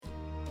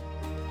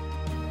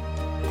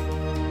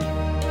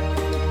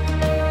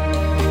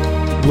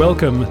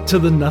Welcome to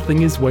the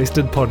Nothing is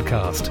Wasted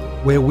podcast,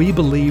 where we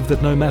believe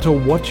that no matter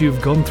what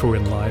you've gone through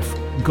in life,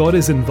 God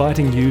is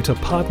inviting you to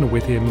partner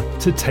with Him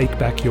to take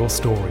back your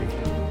story.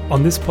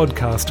 On this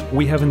podcast,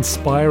 we have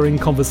inspiring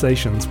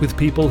conversations with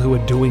people who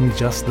are doing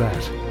just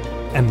that.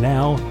 And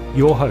now,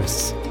 your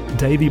hosts,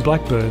 Davey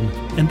Blackburn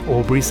and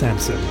Aubrey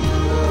Sampson.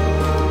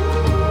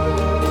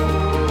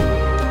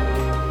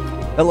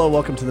 Hello,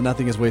 welcome to the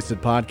Nothing is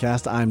Wasted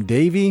podcast. I'm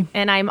Davey.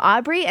 And I'm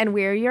Aubrey, and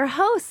we're your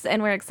hosts,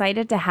 and we're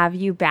excited to have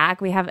you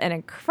back. We have an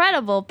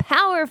incredible,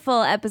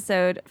 powerful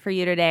episode for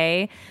you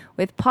today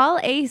with Paul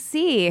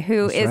AC, he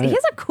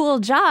has a cool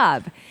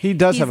job. He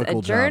does have a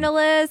cool job. He's a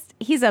journalist.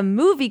 He's a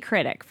movie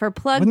critic for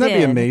Plugged In. Wouldn't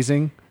that be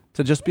amazing?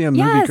 To just be a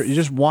movie critic. You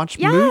just watch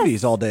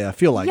movies all day, I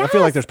feel like. I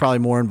feel like there's probably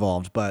more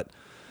involved, but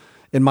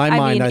in my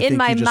mind, I think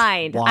you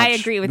just watch I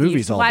agree with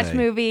you. Watch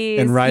movies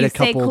and write you a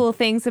couple say cool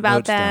things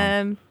about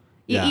them. Down.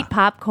 You eat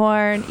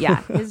popcorn.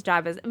 Yeah, his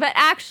job is... But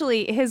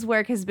actually, his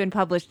work has been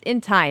published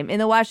in Time, in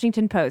the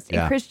Washington Post,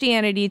 in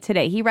Christianity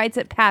Today. He writes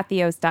at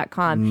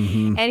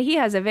pathos.com. And he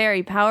has a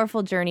very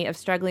powerful journey of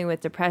struggling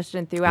with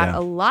depression throughout a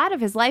lot of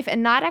his life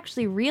and not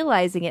actually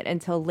realizing it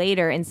until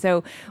later. And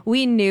so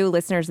we knew,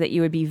 listeners, that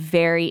you would be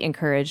very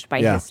encouraged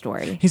by his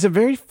story. He's a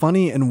very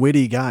funny and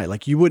witty guy.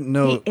 Like, you wouldn't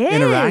know,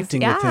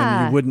 interacting with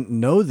him, you wouldn't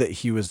know that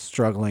he was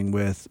struggling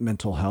with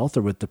mental health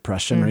or with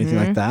depression or anything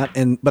like that.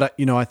 But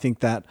I think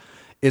that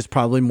is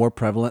probably more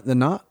prevalent than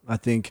not. I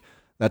think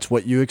that's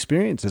what you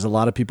experience, is a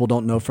lot of people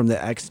don't know from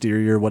the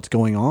exterior what's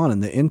going on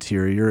in the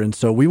interior. And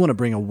so we want to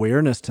bring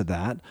awareness to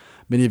that.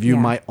 Many of you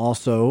might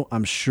also,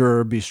 I'm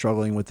sure, be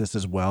struggling with this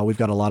as well. We've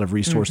got a lot of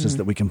resources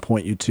that we can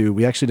point you to.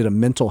 We actually did a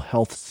mental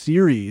health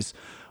series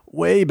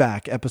way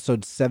back,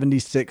 episodes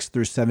 76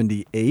 through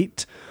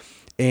 78.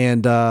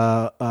 And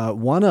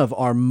one of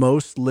our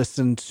most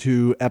listened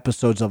to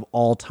episodes of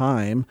all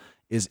time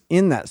is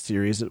in that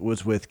series. It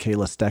was with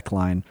Kayla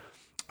Steckline,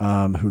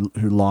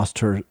 who lost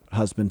her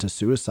husband to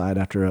suicide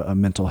after a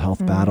mental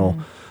health battle.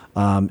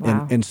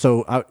 And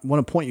so I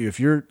want to point you,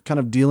 if you're kind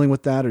of dealing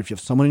with that, or if you have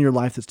someone in your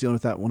life that's dealing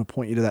with that, I want to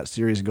point you to that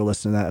series and go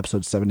listen to that,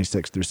 episode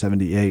 76 through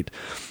 78.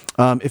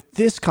 If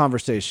this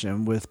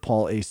conversation with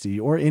Paul AC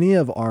or any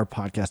of our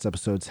podcast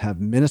episodes have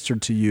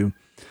ministered to you,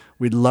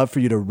 we'd love for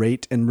you to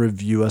rate and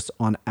review us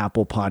on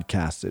Apple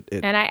Podcasts.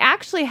 And I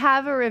actually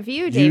have a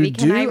review, Davey.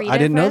 Can I read it? I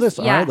didn't know this.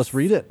 Yes. All right, let's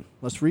read it.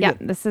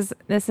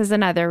 This is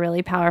another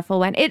really powerful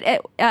one. It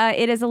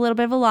is a little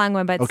bit of a long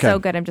one, but so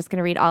good. I'm just going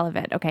to read all of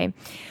it. Okay.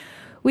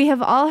 We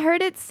have all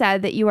heard it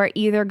said that you are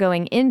either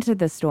going into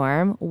the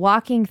storm,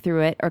 walking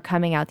through it, or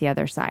coming out the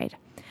other side.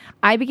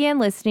 I began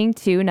listening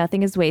to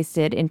Nothing is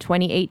Wasted in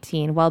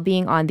 2018 while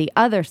being on the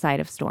other side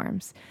of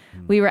storms.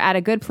 We were at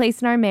a good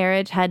place in our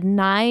marriage, had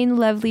 9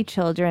 lovely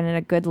children, and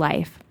a good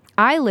life.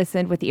 I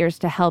listened with ears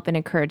to help and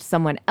encourage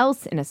someone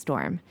else in a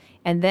storm,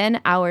 and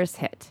then ours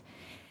hit.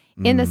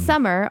 In the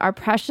summer, our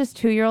precious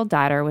 2-year-old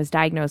daughter was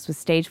diagnosed with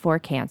stage 4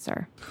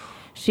 cancer.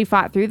 She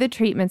fought through the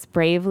treatments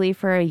bravely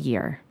for a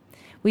year.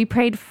 We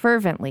prayed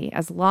fervently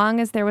as long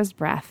as there was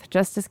breath,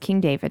 just as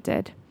King David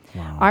did.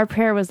 Wow. Our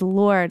prayer was,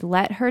 Lord,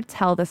 let her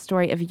tell the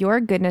story of your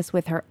goodness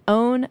with her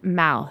own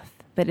mouth.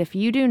 But if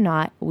you do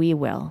not, we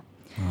will.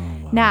 Oh,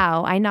 wow.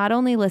 Now, I not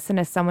only listen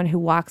as someone who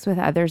walks with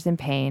others in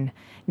pain,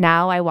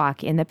 now I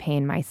walk in the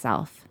pain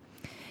myself.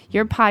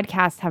 Your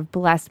podcasts have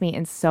blessed me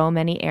in so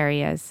many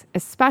areas,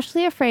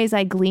 especially a phrase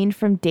I gleaned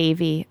from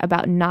Davey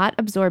about not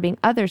absorbing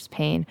others'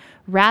 pain,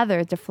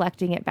 rather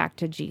deflecting it back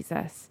to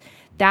Jesus.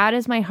 That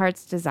is my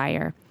heart's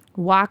desire.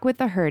 Walk with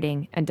the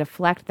hurting and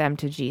deflect them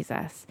to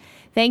Jesus.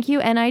 Thank you,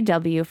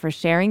 NIW, for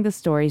sharing the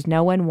stories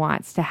no one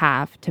wants to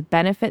have to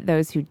benefit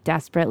those who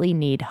desperately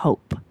need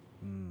hope.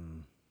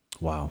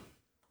 Wow.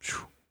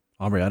 Whew.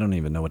 Aubrey, I don't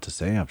even know what to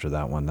say after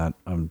that one.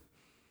 I'm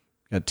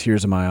got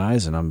tears in my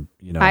eyes, and I'm,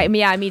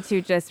 me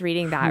too. Just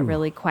reading that,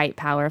 really quite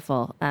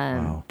powerful.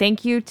 Wow.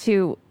 Thank you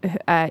to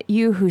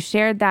you who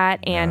shared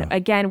that. And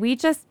again,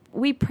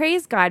 we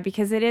praise God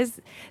because this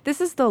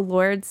is the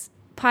Lord's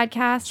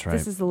podcast. Right.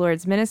 This is the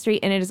Lord's ministry,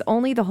 and it is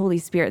only the Holy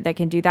Spirit that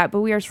can do that.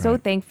 But we are so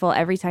thankful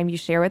every time you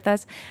share with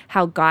us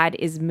how God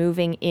is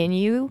moving in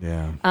you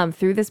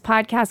through this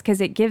podcast,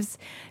 because it gives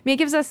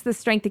us the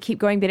strength to keep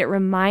going, but it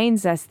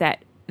reminds us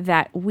that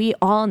we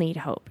all need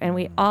hope, and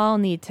we all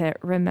need to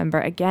remember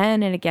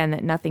again and again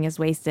that nothing is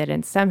wasted,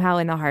 and somehow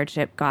in the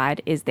hardship,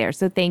 God is there.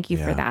 So thank you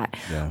for that.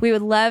 Yeah. We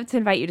would love to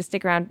invite you to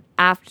stick around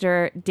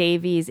after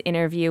Davey's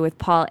interview with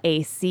Paul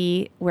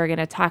AC. We're going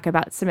to talk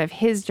about some of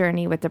his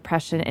journey with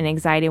depression and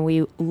anxiety, and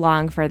we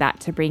long for that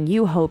to bring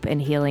you hope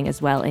and healing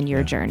as well in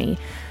your journey.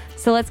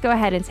 So let's go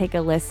ahead and take a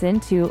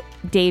listen to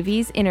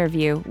Davey's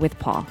interview with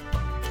Paul.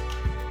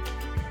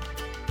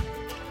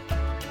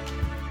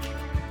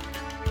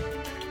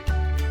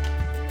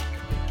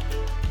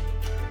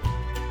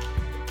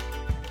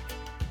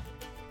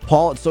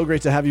 Paul, it's so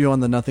great to have you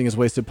on the Nothing is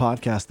Wasted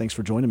podcast. Thanks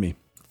for joining me.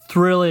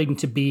 Thrilling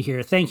to be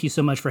here. Thank you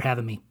so much for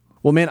having me.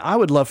 Well, man, I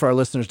would love for our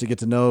listeners to get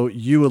to know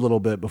you a little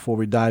bit before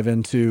we dive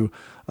into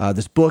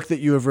this book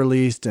that you have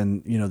released.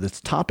 And,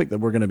 this topic that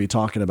we're going to be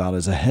talking about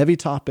is a heavy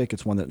topic.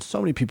 It's one that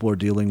so many people are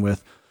dealing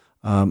with.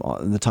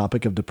 on the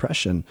topic of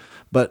depression.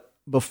 But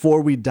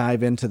before we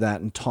dive into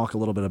that and talk a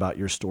little bit about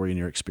your story and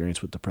your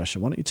experience with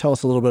depression, why don't you tell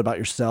us a little bit about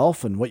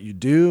yourself and what you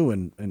do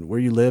and where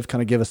you live?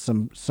 Kind of give us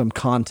some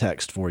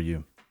context for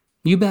you.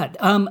 You bet.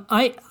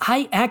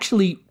 I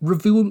actually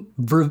review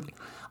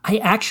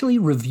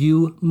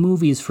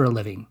movies for a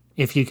living,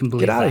 if you can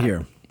believe that. Get out of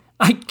here.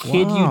 I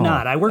kid you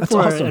not. I work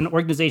for an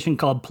organization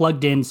called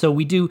Plugged In. So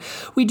we do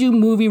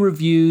movie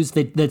reviews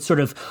that sort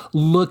of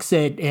looks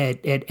at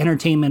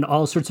entertainment,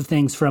 all sorts of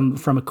things from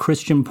a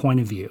Christian point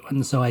of view.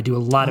 And so I do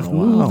a lot of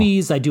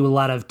movies. I do a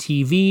lot of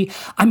TV.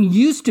 I'm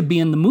used to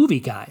being the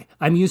movie guy.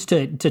 I'm used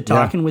to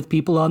talking with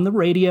people on the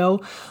radio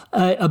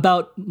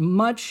about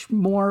much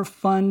more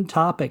fun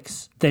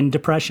topics than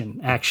depression,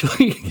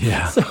 actually.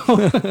 Yeah. So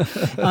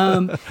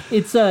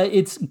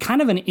it's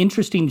kind of an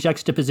interesting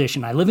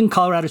juxtaposition. I live in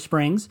Colorado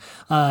Springs.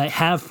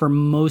 Have for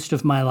most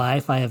of my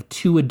life. I have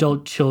 2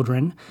 adult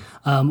children.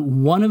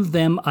 One of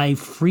them I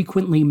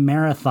frequently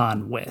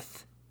marathon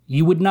with.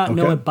 You would not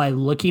know it by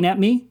looking at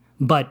me,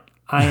 but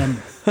I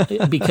am,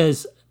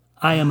 because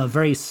I am a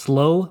very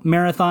slow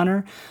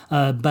marathoner,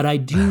 but I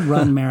do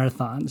run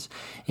marathons.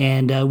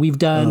 And we've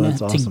done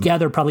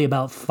together probably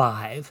about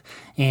 5,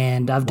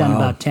 and I've done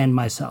about 10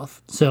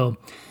 myself. So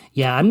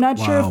yeah, I'm not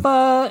sure if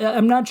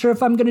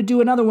I'm going to do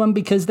another one,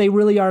 because they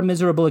really are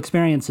miserable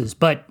experiences.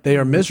 But they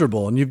are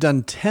miserable, and you've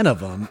done 10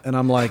 of them, and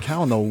I'm like,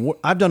 how in the?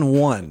 I've done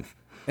 1,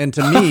 and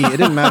to me, it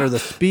didn't matter the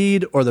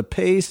speed or the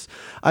pace.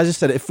 I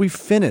just said, if we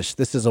finish,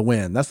 this is a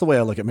win. That's the way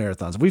I look at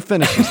marathons. If we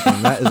finish this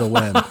thing, that is a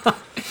win.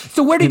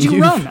 So where did you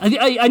run?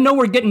 I know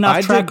we're getting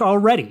off track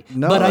already.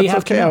 No, but that's I have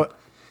okay. To know.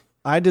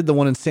 I did the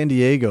one in San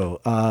Diego.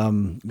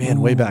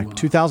 Way back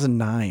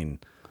 2009.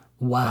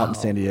 Wow. Out in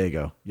San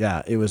Diego.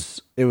 Yeah, it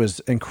was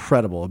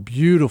incredible. A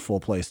beautiful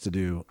place to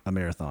do a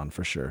marathon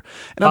for sure.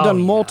 And I've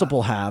done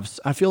multiple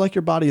halves. I feel like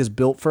your body is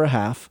built for a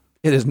half.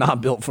 It is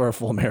not built for a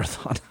full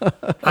marathon.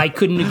 I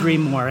couldn't agree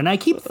more. And I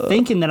keep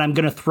thinking that I'm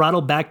going to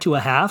throttle back to a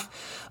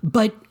half.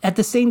 But at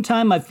the same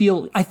time, I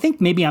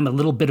think maybe I'm a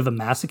little bit of a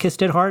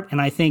masochist at heart.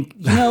 And I think,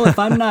 if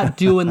I'm not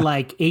doing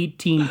like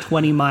 18,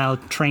 20 mile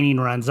training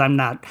runs, I'm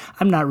not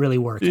really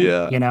working,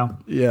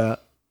 Yeah.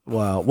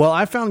 Wow. Well,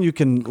 I found you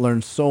can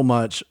learn so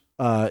much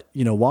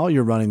while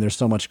you're running. There's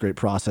so much great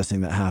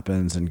processing that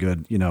happens, and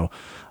good,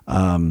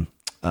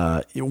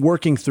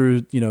 working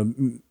through,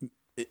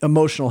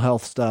 emotional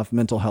health stuff,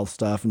 mental health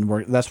stuff,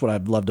 and that's what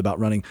I've loved about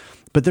running.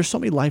 But there's so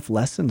many life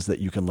lessons that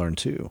you can learn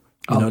too.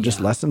 Just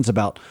lessons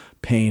about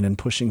pain and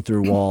pushing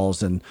through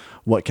walls, and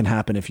what can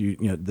happen if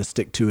the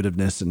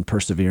stick-to-itiveness and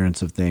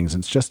perseverance of things.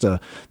 It's just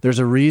there's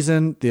a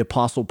reason the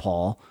Apostle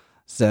Paul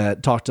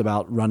talked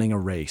about running a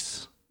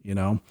race,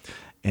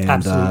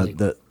 and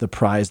the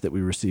prize that we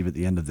receive at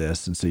the end of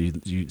this. And so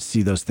you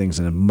see those things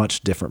in a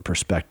much different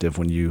perspective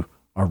when you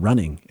are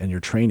running and you're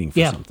training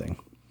for something.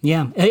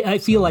 Yeah, I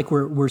feel like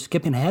we're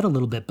skipping ahead a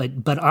little bit,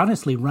 but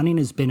honestly, running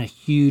has been a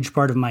huge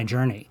part of my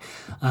journey.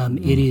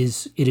 It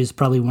is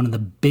probably one of the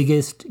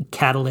biggest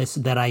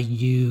catalysts that I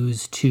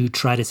use to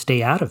try to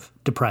stay out of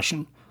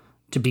depression,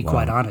 to be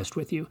quite honest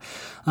with you,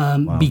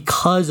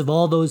 because of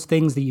all those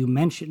things that you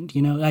mentioned.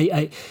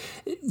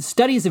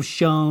 Studies have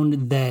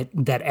shown that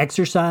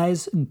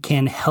exercise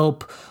can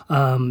help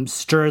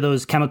stir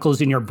those chemicals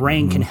in your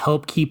brain, can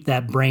help keep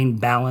that brain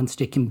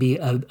balanced. It can be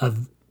a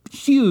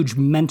huge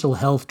mental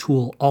health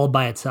tool all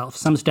by itself.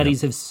 Some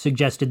studies have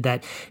suggested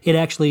that it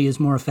actually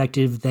is more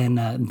effective than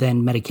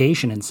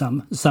medication in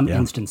some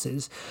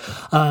instances.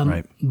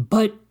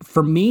 But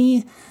for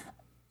me,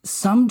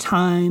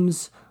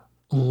 sometimes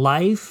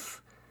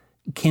life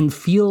can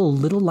feel a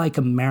little like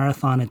a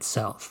marathon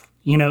itself.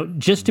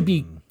 Just to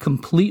be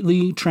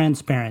completely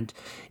transparent,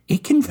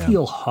 it can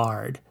feel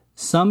hard.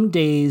 Some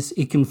days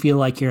it can feel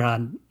like you're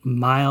on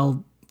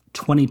mile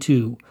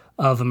 22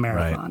 of a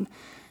marathon.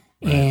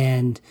 Right.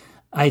 And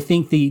I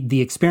think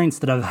the experience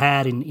that I've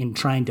had in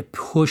trying to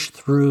push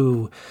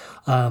through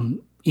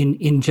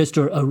in just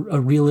a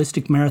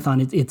realistic marathon,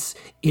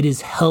 it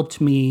has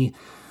helped me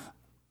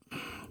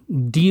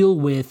deal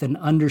with and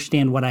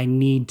understand what I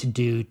need to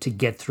do to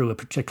get through a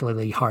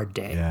particularly hard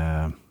day.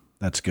 Yeah,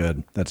 that's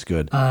good. That's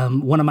good.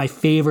 One of my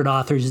favorite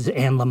authors is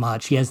Anne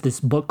Lamott. She has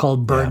this book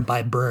called Bird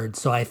by Bird.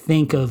 So I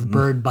think of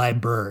Bird by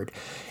Bird.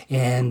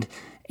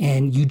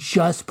 And you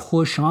just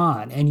push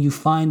on, and you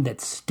find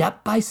that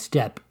step by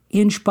step,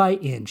 inch by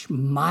inch,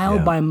 mile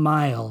by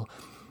mile,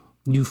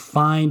 you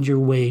find your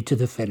way to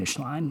the finish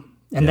line.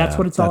 And that's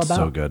what it's all about. That's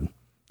so good.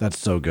 That's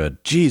so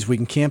good. Geez, we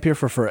can camp here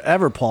for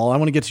forever, Paul. I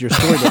want to get to your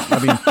story.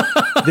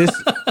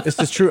 This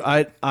is true.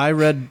 I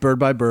read Bird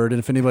by Bird, and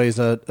if anybody's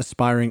an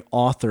aspiring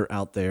author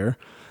out there,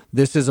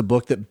 this is a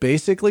book that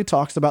basically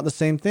talks about the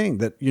same thing,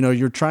 that,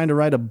 you're trying to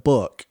write a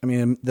book. I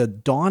mean, the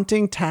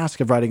daunting task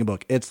of writing a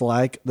book, it's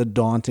like the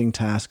daunting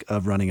task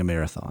of running a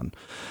marathon.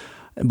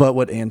 But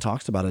what Anne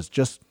talks about is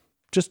just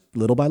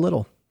little by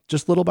little,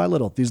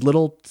 these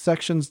little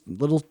sections,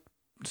 little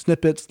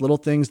snippets, little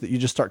things that you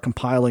just start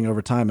compiling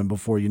over time. And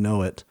before you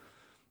know it,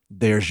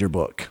 there's your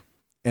book.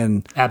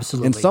 And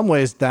absolutely, in some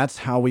ways, that's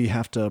how we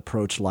have to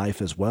approach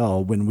life as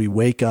well. When we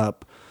wake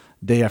up,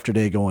 day after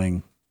day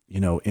going,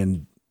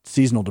 in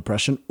seasonal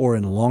depression or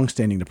in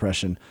long-standing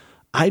depression,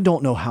 I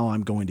don't know how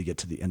I'm going to get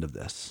to the end of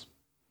this.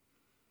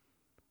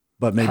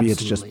 But maybe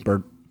It's just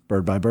bird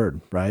by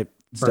bird, right?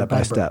 Step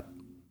by step.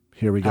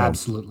 Here we go.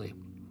 Absolutely.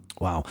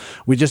 Wow.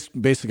 We just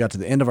basically got to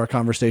the end of our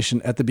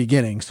conversation at the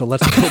beginning. So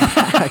let's go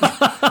back.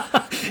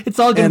 It's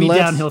all going to be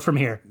downhill from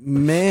here.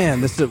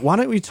 Man, why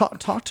don't we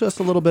talk to us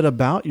a little bit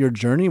about your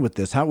journey with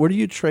this? Where do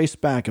you trace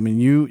back? I mean,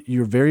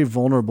 you're very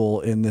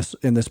vulnerable in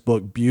this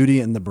book, Beauty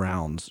and the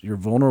Browns. You're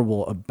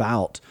vulnerable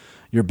about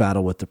your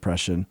battle with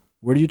depression.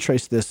 Where do you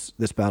trace this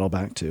battle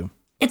back to?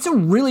 It's a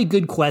really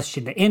good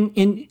question, and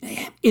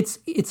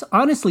it's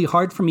honestly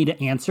hard for me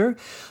to answer.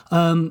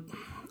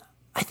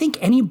 I think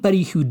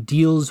anybody who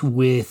deals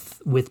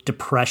with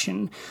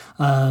depression,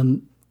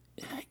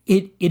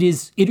 it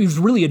is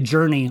really a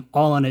journey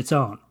all on its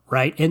own,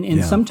 right?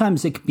 And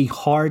sometimes it can be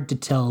hard to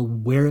tell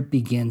where it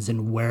begins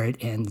and where it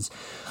ends.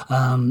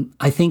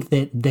 I think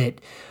that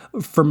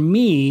for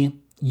me,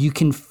 you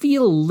can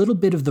feel a little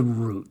bit of the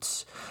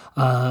roots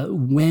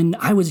when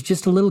I was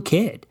just a little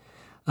kid.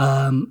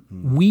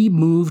 We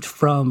moved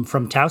from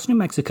Taos, New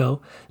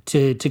Mexico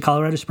to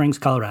Colorado Springs,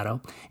 Colorado.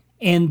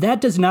 And that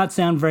does not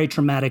sound very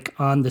traumatic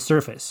on the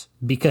surface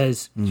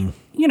because,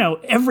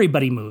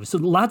 everybody moves. So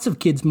lots of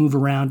kids move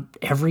around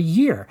every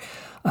year.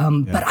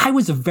 But I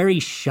was a very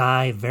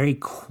shy, very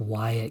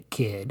quiet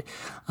kid.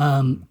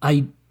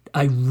 I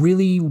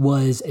really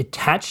was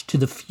attached to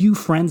the few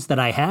friends that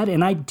I had,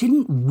 and I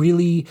didn't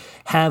really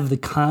have the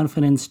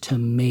confidence to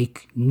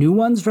make new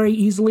ones very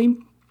easily.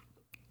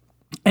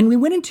 And we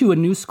went into a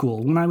new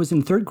school. When I was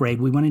in third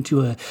grade, we went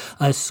into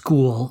a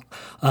school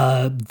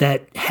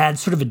that had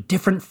sort of a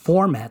different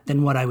format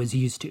than what I was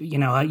used to.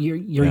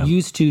 You're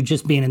used to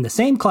just being in the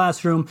same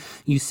classroom.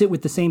 You sit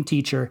with the same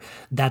teacher.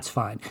 That's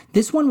fine.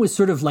 This one was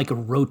sort of like a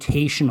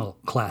rotational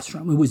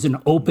classroom. It was an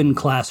open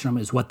classroom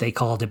is what they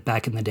called it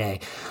back in the day.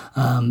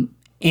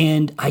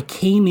 And I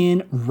came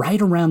in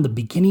right around the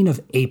beginning of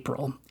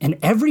April, and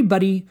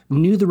everybody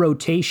knew the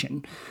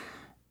rotation.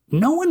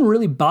 No one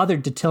really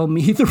bothered to tell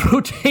me the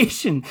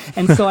rotation.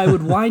 And so I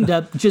would wind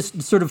up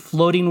just sort of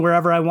floating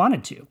wherever I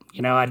wanted to.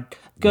 I'd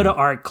go to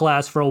art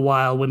class for a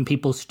while. When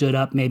people stood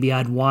up, maybe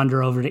I'd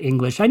wander over to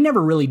English. I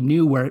never really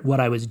knew what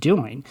I was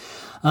doing.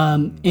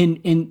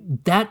 And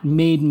that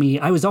made me,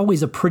 I was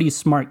always a pretty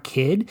smart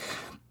kid.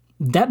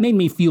 That made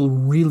me feel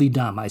really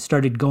dumb. I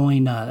started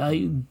going,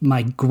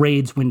 my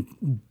grades went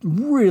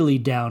really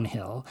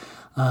downhill.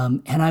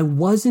 And I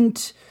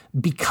wasn't,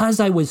 because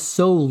I was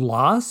so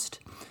lost,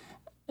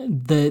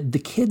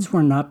 the kids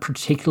were not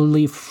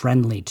particularly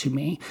friendly to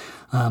me.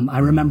 I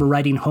remember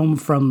riding home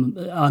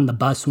on the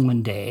bus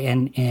one day,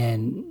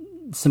 and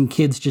some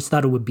kids just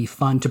thought it would be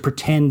fun to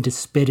pretend to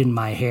spit in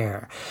my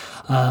hair.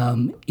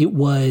 And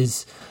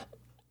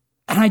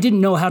I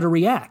didn't know how to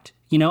react.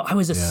 I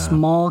was a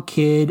small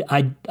kid.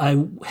 I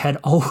had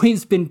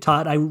always been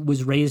taught, I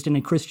was raised in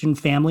a Christian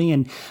family,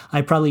 and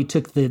I probably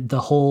took the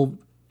whole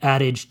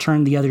adage,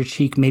 turn the other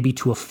cheek, maybe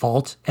to a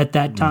fault at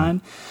that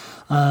time.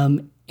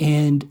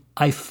 And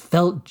I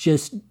felt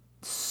just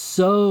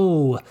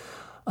so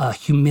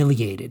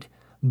humiliated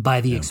by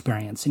the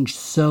experience and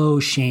so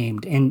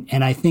shamed.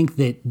 And I think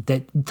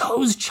that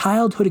those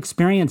childhood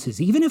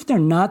experiences, even if they're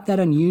not that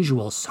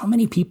unusual, so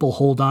many people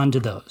hold on to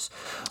those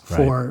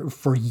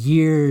for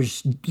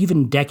years,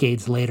 even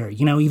decades later.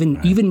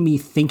 Even me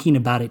thinking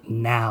about it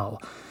now,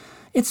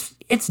 it's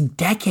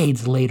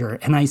decades later,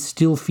 and I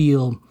still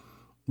feel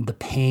the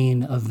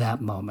pain of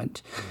that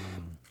moment.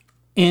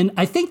 And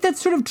I think that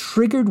sort of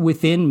triggered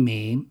within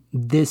me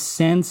this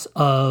sense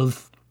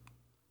of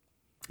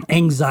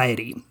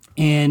anxiety.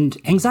 And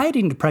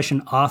anxiety and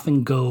depression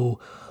often go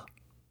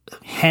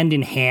hand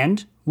in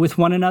hand with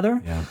one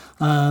another.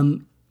 Yeah.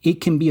 It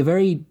can be a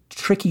very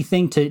tricky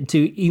thing to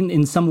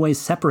in some ways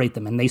separate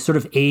them, and they sort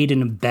of aid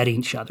and abet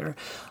each other.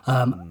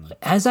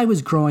 As I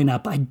was growing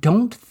up, I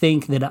don't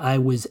think that I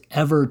was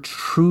ever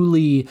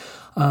truly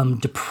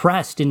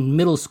depressed in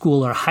middle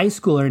school or high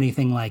school or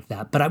anything like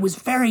that, but I was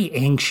very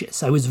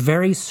anxious. I was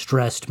very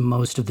stressed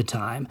most of the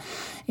time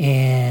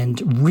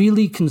and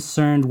really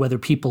concerned whether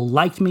people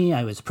liked me.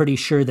 I was pretty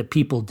sure that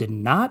people did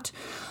not.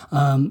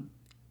 And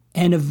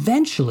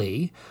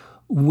eventually,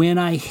 when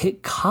I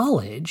hit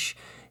college,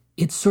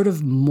 it sort of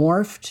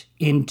morphed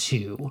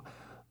into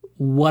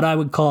what I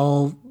would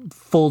call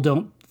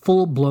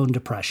full-blown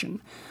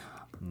depression.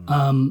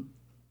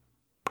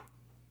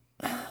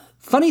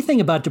 Funny thing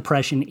about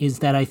depression is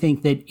that I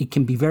think that it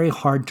can be very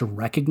hard to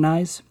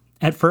recognize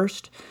at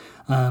first.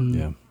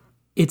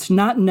 It's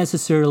not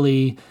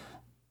necessarily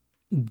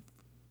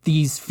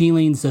these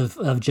feelings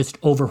of just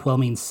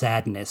overwhelming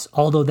sadness,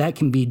 although that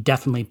can be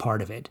definitely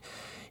part of it.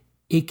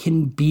 It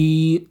can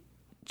be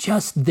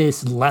just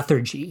this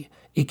lethargy.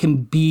 It can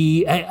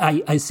be,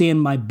 I say in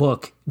my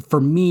book, for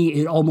me,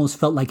 it almost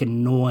felt like a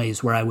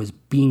noise where I was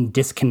being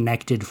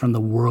disconnected from the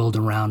world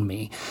around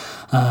me.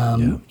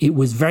 It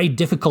was very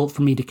difficult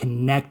for me to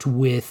connect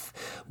with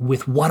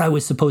what I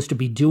was supposed to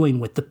be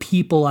doing, with the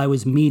people I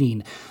was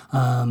meeting.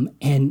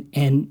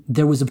 And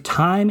there was a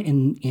time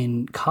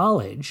in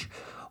college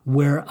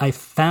where I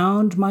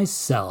found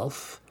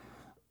myself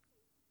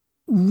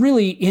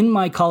really in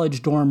my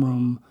college dorm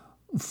room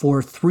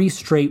for 3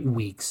 straight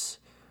weeks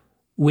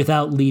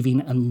without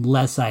leaving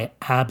unless I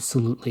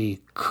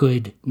absolutely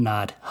could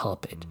not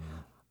help it.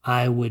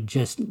 I would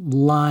just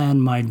lie on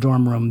my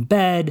dorm room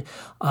bed.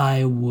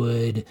 I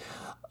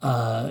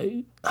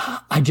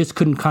just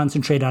couldn't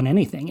concentrate on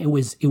anything. It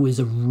was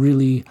a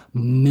really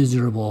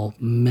miserable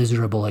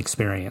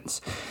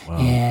experience. Wow.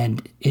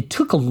 And it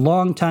took a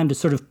long time to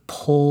sort of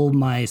pull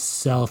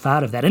myself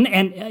out of that.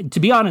 And to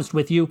be honest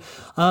with you,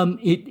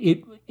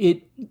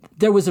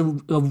 there was a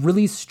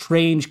really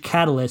strange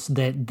catalyst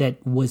that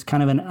was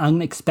kind of an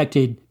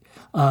unexpected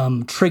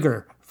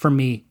trigger for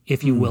me,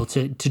 if you will,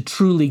 to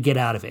truly get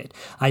out of it.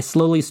 I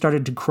slowly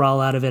started to crawl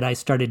out of it. I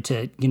started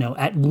to,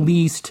 at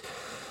least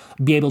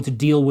be able to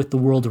deal with the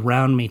world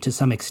around me to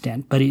some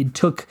extent. But it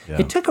took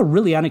a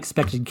really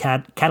unexpected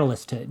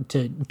catalyst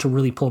to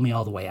really pull me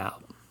all the way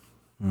out.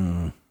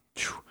 Mm.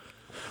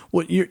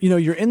 Well,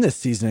 you're in this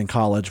season in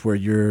college where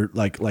you're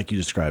like you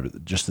described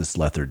it, just this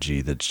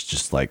lethargy that's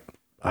just like,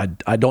 I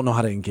don't know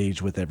how to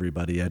engage with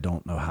everybody. I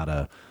don't know how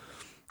to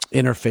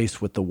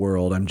interface with the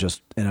world. And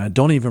I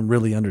don't even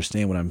really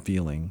understand what I'm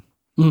feeling.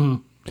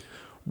 Mm-hmm.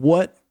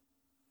 What,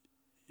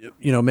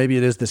 maybe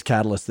it is this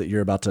catalyst that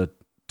you're about to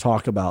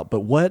talk about,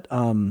 but what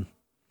one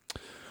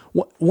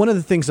of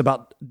the things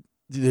about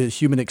the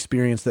human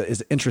experience that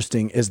is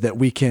interesting is that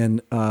we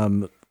can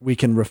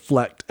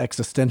reflect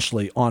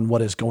existentially on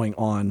what is going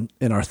on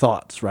in our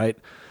thoughts, right?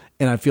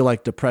 And I feel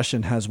like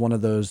depression has one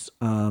of those,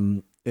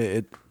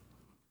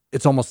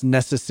 it's almost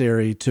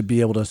necessary to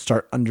be able to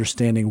start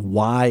understanding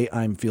why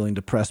I'm feeling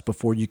depressed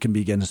before you can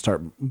begin to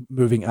start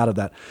moving out of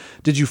that.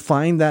 Did you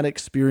find that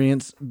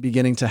experience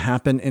beginning to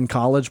happen in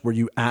college? Were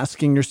you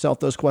asking yourself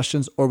those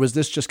questions, or was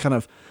this just kind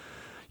of,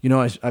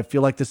 I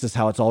feel like this is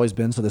how it's always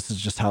been, so this is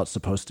just how it's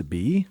supposed to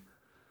be?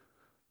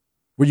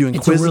 Were you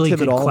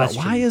inquisitive at all?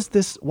 Why is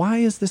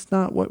this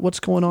not what's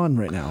going on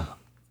right now?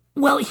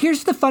 Well,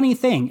 here's the funny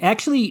thing.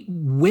 Actually,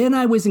 when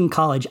I was in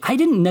college, I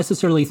didn't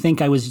necessarily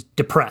think I was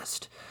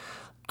depressed.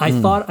 I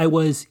thought I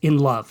was in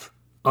love,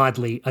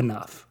 oddly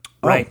enough.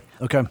 Right?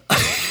 Oh, okay.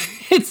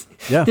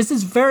 This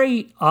is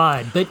very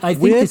odd, but I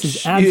think this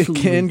is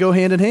absolutely... can go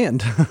hand in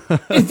hand.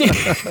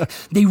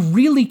 They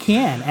really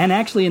can. And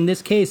actually, in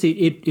this case,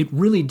 it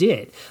really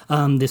did.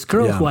 This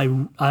girl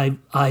who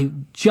I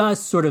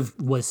just sort of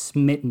was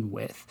smitten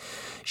with,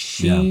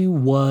 she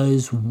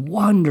was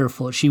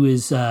wonderful. She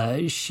was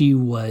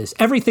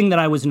everything that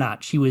I was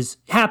not. She was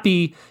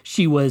happy.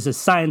 She was a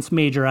science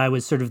major. I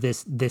was sort of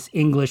this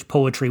English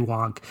poetry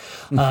wonk.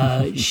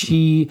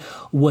 She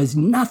was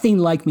nothing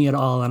like me at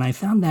all, and I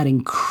found that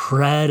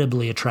incredibly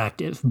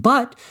attractive.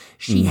 But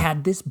she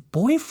had this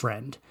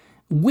boyfriend,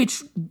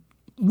 which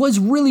was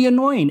really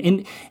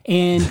annoying.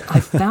 And I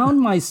found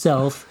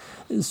myself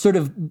sort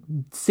of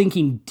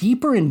sinking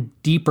deeper and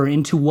deeper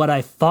into what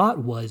I thought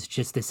was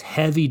just this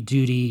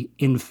heavy-duty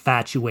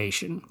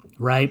infatuation,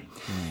 right?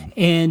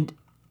 And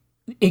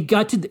it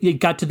got to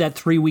that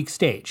 3-week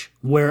stage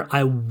where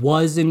I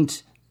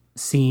wasn't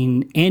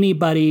seeing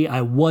anybody.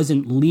 I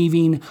wasn't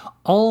leaving.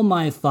 All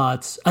my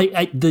thoughts.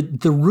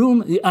 The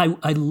room.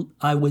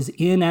 I was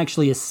in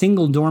actually a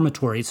single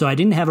dormitory, so I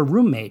didn't have a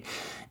roommate,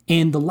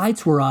 and the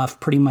lights were off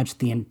pretty much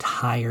the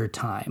entire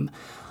time.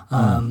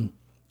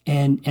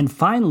 And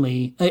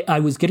finally, I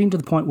was getting to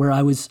the point where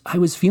I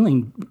was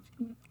feeling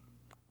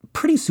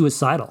pretty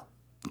suicidal,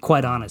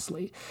 quite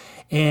honestly,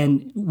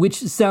 and which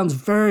sounds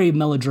very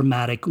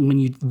melodramatic when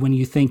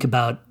you think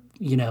about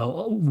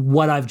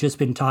what I've just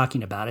been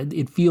talking about.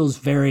 It feels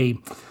very,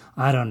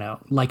 I don't know,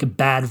 like a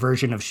bad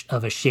version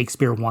of a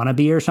Shakespeare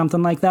wannabe or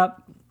something like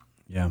that.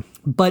 Yeah.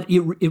 But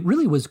it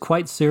really was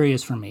quite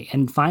serious for me,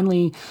 and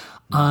finally,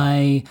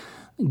 I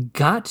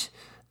got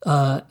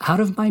out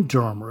of my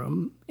dorm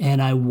room, and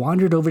I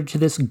wandered over to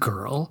this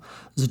girl's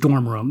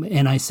dorm room,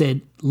 and I said,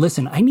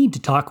 "Listen, I need to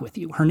talk with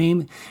you." Her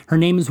name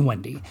is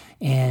Wendy,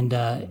 and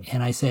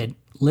I said,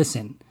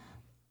 "Listen,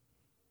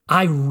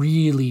 I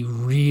really,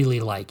 really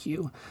like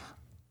you.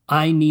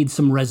 I need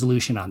some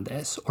resolution on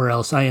this, or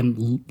else I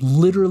am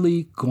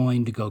literally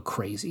going to go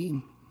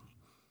crazy.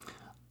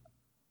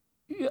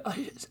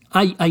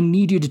 I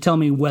need you to tell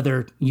me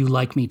whether you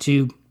like me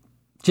too.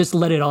 Just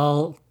let it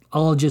all.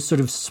 I'll just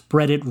sort of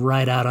spread it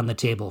right out on the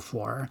table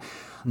for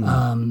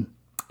her."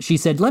 She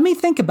said, "Let me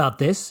think about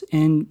this."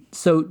 And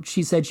so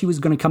she said she was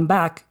going to come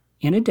back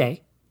in a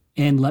day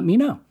and let me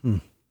know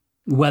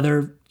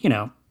whether,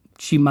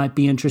 she might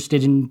be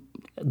interested in,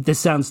 this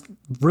sounds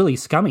really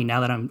scummy now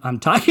that I'm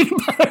talking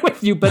about it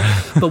with you, but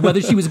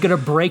whether she was going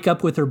to break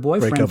up with her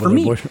boyfriend for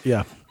me.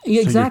 Yeah.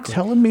 Exactly. So you're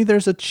telling me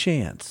there's a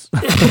chance.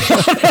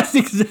 That's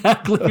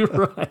exactly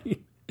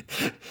right.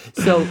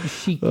 So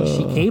she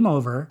came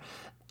over.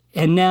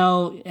 And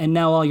now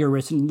all your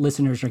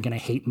listeners are going to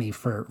hate me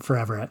for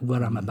forever at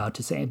what I'm about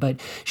to say.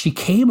 But she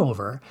came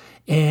over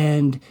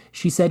and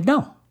she said,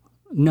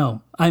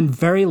 no, I'm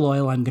very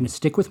loyal. I'm going to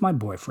stick with my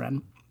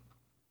boyfriend.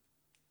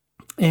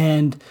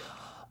 And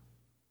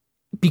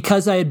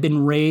because I had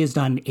been raised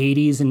on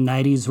 80s and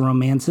 90s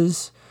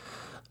romances,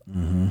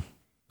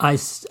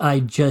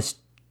 I just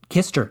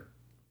kissed her,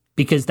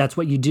 because that's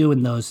what you do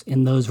in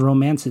those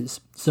romances.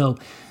 So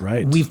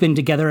we've been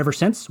together ever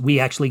since. We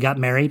actually got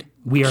married.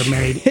 We are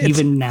married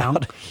even now.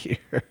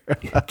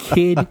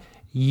 Kid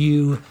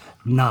you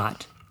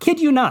not. Kid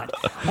you not.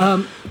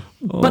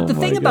 But the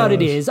thing about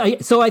it is, I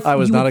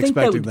was not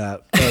expecting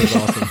that. That was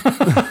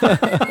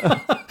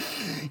awesome.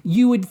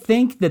 You would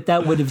think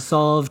that would have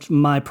solved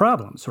my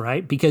problems,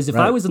 right? Because if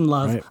I was in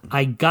love,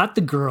 I got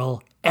the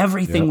girl,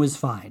 everything was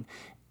fine.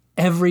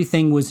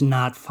 Everything was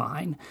not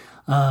fine.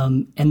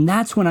 And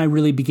that's when I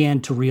really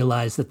began to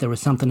realize that there was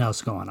something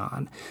else going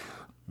on.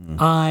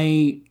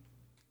 I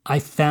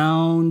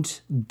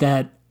found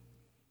that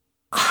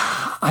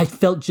I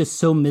felt just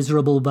so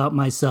miserable about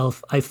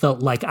myself. I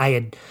felt like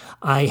I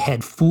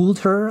had fooled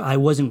her. I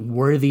wasn't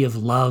worthy of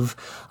love.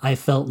 I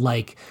felt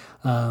like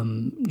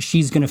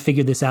she's going to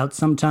figure this out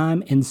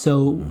sometime. And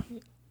so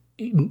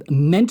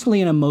mentally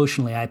and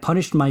emotionally, I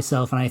punished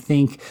myself. And I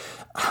think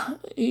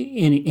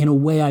in a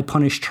way I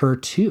punished her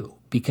too,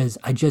 because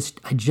I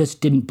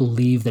just didn't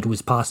believe that it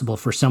was possible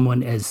for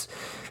someone as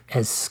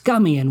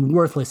scummy and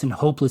worthless and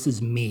hopeless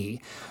as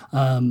me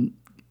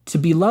to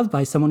be loved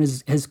by someone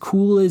as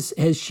cool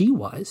as she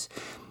was.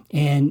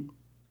 And,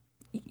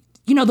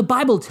 the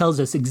Bible tells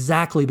us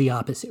exactly the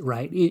opposite,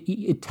 right?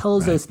 It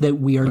tells us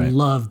that we are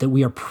loved, that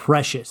we are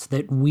precious,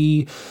 that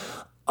we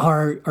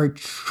are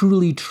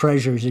truly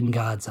treasures in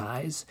God's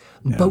eyes.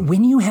 Yeah. But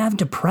when you have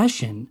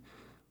depression,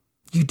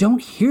 you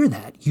don't hear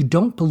that. You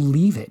don't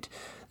believe it.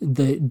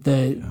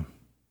 That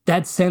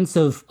sense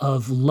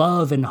of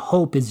love and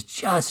hope is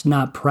just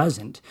not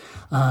present.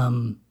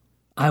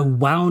 I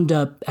wound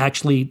up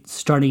actually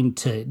starting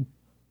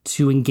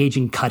to engage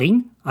in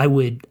cutting. I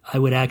would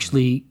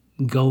actually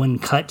go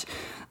and cut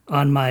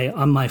on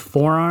my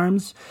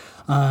forearms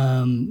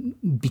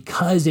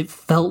because it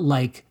felt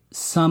like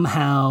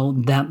somehow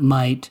that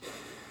might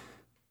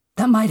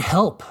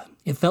help.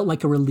 It felt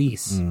like a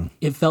release.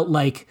 It felt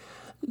like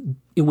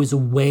it was a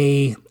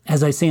way,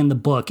 as I say in the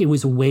book, it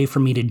was a way for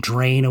me to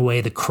drain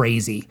away the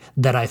crazy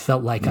that I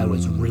felt like I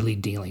was really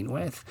dealing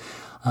with.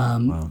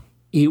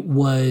 It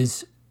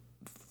was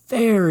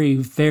very,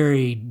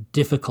 very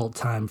difficult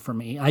time for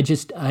me. I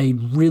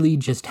really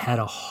just had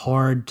a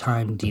hard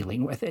time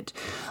dealing with it.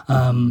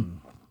 Part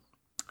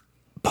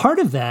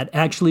of that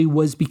actually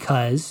was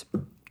because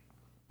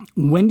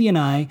Wendy and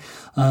I,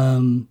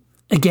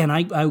 again,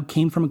 I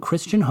came from a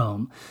Christian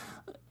home.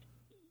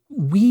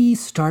 We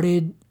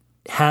started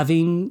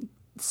having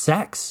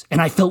sex,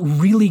 and I felt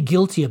really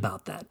guilty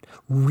about that.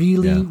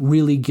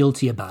 Really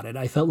guilty about it.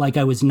 I felt like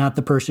I was not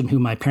the person who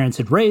my parents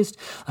had raised.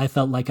 I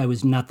felt like I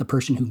was not the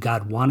person who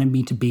God wanted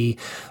me to be.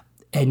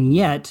 And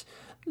yet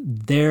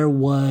there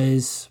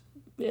was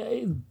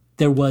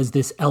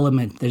this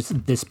element,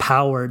 this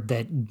power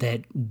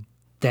that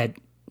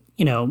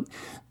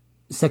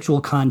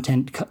sexual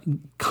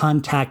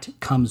contact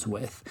comes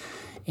with.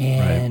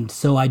 And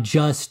so I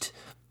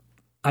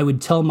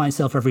would tell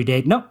myself every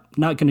day, nope,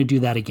 not going to do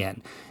that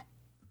again.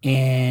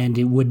 And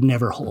it would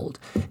never hold.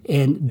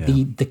 And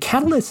the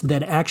catalyst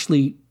that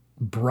actually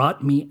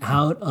brought me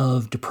out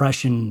of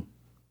depression,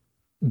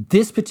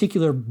 this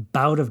particular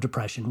bout of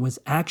depression, was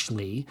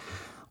actually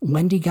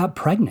Wendy got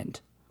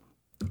pregnant.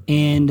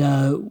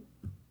 And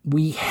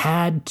we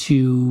had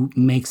to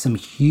make some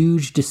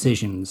huge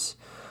decisions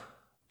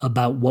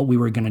about what we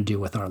were going to do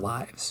with our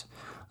lives.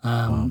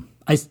 I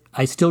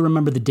still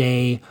remember the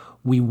day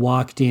we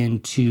walked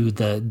into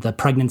the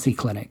pregnancy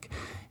clinic.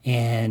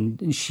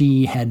 And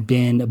she had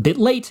been a bit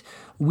late.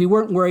 We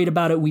weren't worried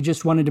about it. We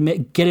just wanted to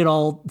get it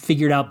all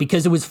figured out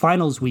because it was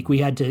finals week. We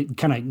had to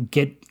kind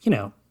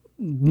of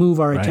move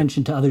our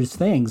attention to other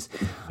things.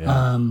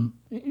 Yeah.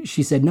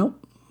 She said,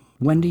 "Nope,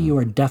 Wendy, you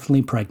are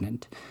definitely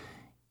pregnant."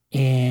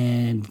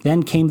 And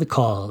then came the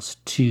calls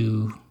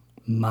to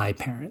my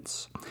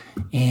parents.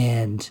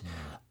 And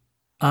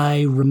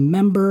I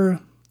remember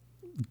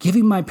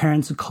giving my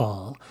parents a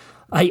call.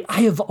 I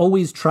have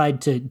always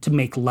tried to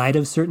make light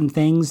of certain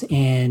things,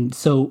 and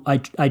so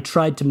I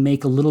tried to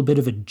make a little bit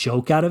of a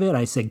joke out of it.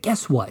 I said,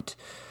 guess what?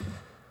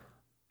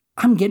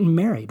 I'm getting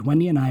married.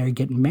 Wendy and I are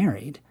getting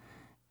married.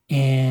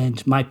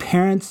 And my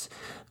parents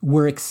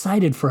were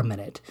excited for a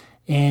minute,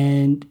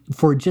 and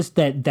for just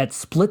that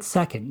split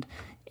second.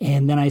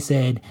 And then I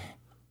said,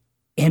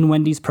 and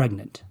Wendy's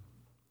pregnant.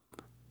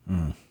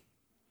 And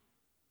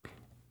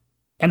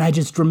I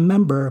just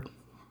remember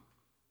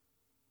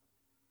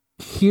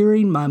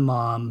hearing my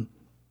mom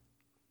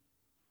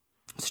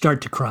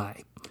start to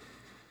cry.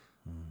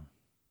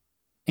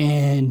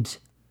 And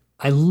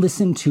I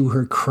listened to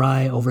her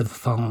cry over the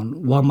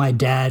phone while my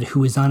dad,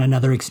 who was on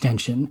another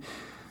extension,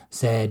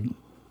 said,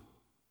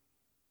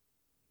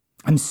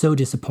 "I'm so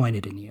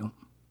disappointed in you.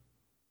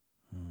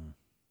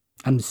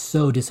 I'm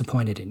so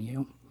disappointed in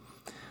you."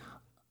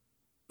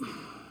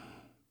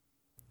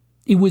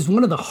 It was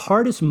one of the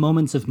hardest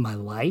moments of my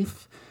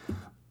life.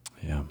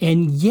 Yeah.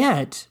 And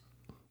yet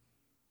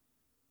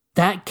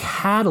that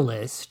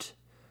catalyst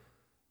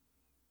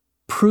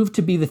proved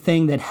to be the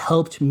thing that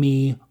helped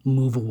me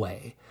move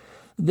away.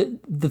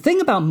 the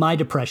thing about my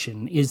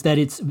depression is that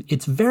it's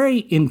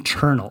very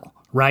internal,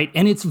 right?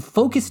 And it's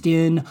focused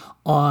in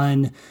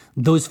on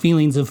those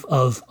feelings of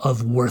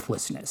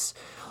worthlessness,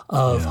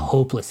 of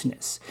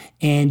hopelessness.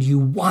 And you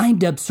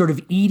wind up sort of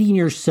eating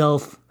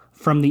yourself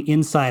from the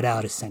inside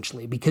out,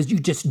 essentially, because you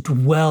just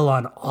dwell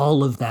on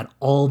all of that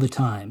all the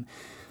time.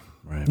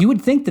 Right. You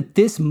would think that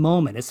this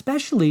moment,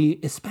 especially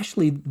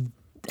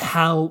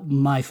how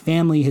my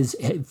family has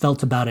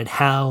felt about it,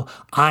 how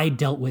I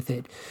dealt with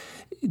it,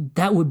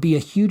 that would be a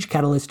huge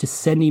catalyst to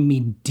sending me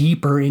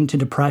deeper into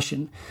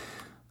depression.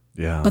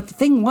 Yeah. But the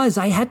thing was,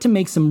 I had to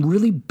make some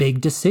really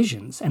big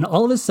decisions. And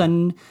all of a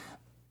sudden,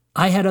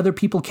 I had other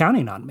people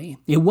counting on me.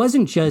 It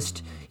wasn't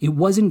just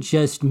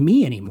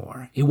me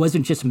anymore. It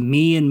wasn't just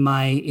me and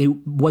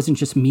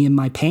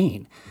my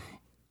pain.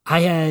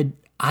 I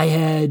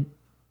had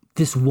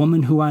this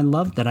woman who I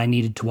loved that I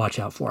needed to watch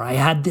out for. I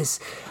had this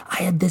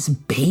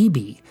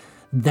baby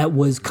that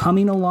was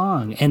coming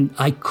along, and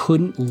I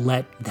couldn't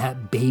let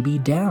that baby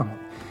down.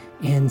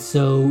 And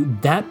so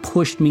that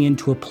pushed me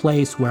into a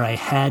place where I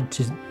had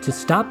to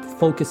stop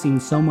focusing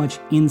so much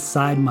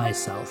inside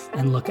myself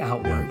and look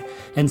outward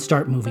and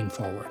start moving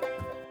forward.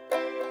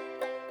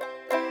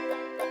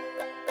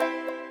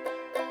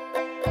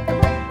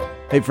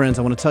 Hey friends,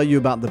 I want to tell you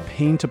about the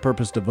Pain to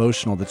Purpose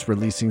devotional that's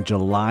releasing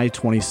July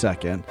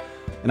 22nd.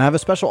 And I have a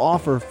special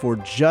offer for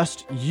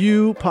just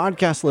you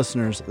podcast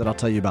listeners that I'll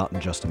tell you about in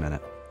just a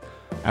minute.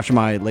 After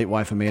my late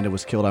wife Amanda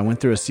was killed, I went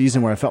through a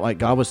season where I felt like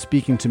God was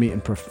speaking to me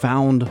in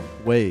profound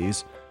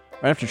ways.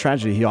 Right after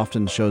tragedy, he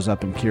often shows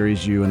up and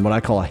carries you in what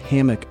I call a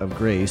hammock of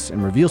grace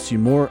and reveals to you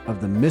more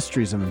of the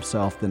mysteries of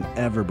himself than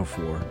ever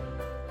before.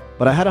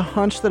 But I had a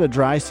hunch that a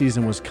dry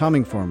season was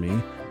coming for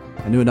me.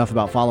 I knew enough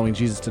about following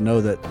Jesus to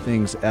know that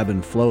things ebb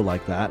and flow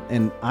like that,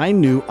 and I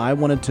knew I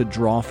wanted to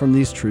draw from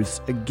these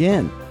truths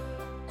again.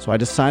 So I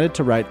decided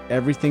to write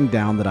everything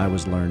down that I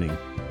was learning.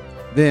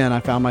 Then I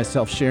found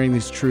myself sharing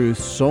these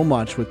truths so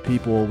much with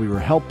people we were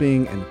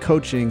helping and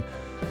coaching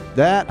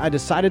that I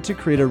decided to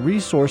create a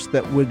resource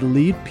that would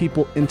lead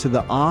people into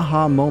the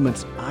aha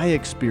moments I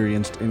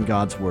experienced in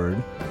God's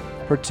Word,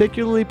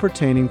 particularly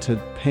pertaining to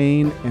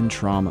pain and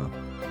trauma.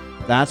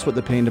 That's what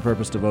the Pain to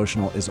Purpose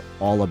devotional is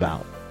all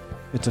about.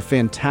 It's a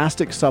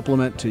fantastic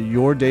supplement to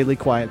your daily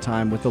quiet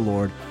time with the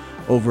Lord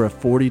over a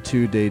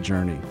 42-day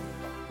journey.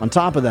 On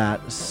top of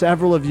that,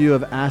 several of you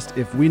have asked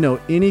if we know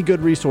any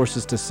good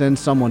resources to send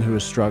someone who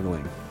is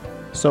struggling.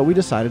 So we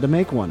decided to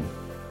make one.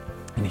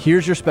 And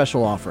here's your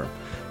special offer.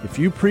 If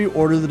you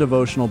pre-order the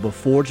devotional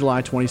before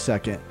July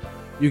 22nd,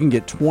 you can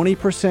get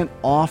 20%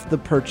 off the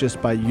purchase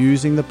by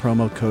using the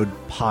promo code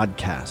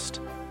PODCAST.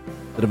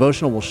 The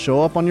devotional will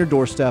show up on your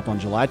doorstep on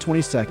July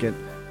 22nd,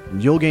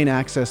 and you'll gain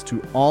access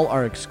to all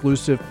our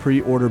exclusive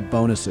pre-order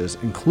bonuses,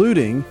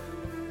 including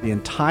the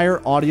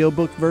entire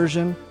audiobook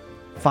version,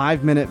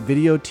 5-minute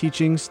video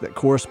teachings that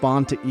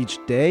correspond to each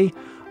day,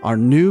 our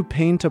new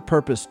Pain to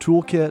Purpose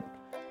toolkit,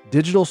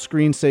 digital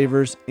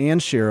screensavers and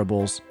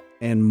shareables,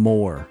 and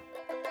more.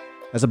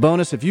 As a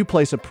bonus, if you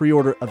place a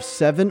pre-order of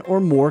 7 or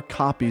more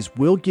copies,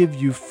 we'll give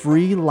you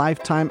free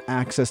lifetime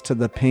access to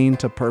the Pain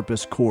to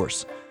Purpose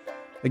course.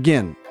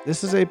 Again,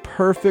 this is a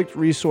perfect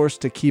resource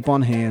to keep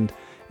on hand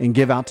and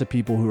give out to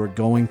people who are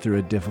going through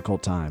a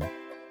difficult time.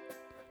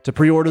 To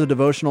pre-order the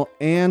devotional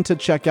and to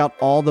check out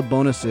all the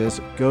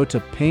bonuses, go to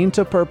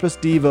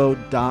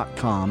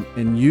paintopurposedevo.com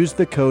and use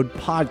the code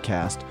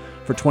PODCAST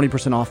for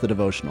 20% off the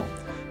devotional,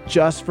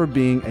 just for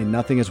being a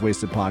Nothing is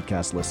Wasted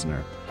podcast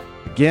listener.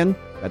 Again,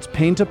 that's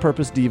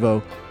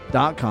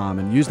paintopurposedevo.com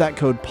and use that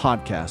code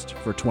PODCAST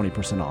for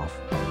 20% off.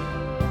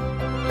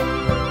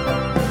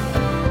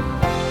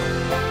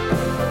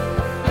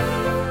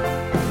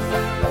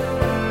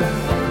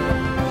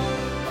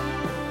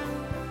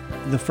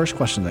 The first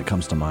question that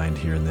comes to mind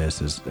here in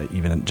this is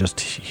even just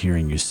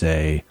hearing you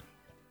say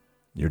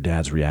your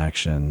dad's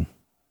reaction,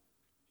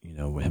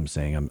 him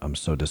saying, I'm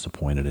so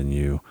disappointed in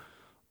you.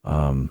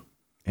 And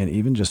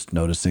even just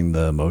noticing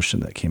the emotion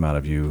that came out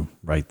of you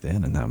right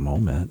then in that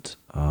moment.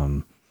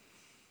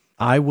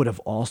 I would have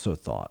also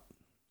thought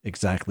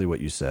exactly what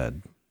you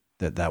said,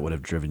 that would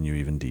have driven you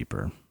even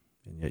deeper.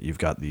 And yet you've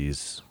got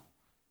these,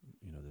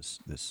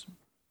 this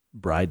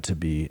bride to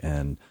be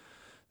and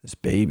this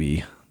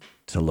baby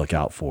to look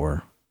out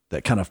for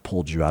that kind of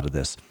pulled you out of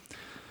this.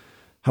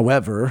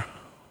 However,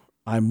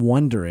 I'm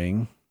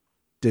wondering,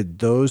 did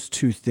those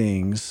two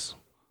things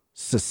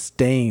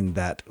sustain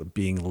that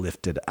being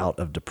lifted out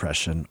of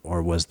depression,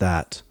 or was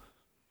that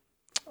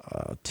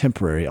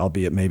temporary,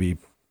 albeit maybe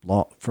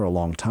for a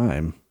long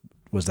time?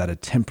 Was that a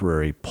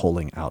temporary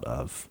pulling out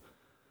of?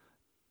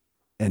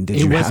 And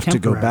did you have to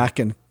go back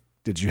and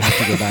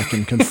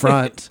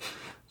confront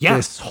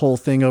this whole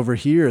thing over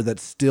here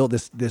that's still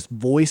this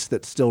voice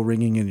that's still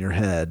ringing in your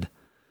head?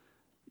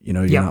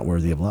 You're not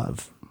worthy of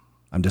love.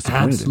 I'm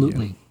disappointed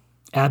in you.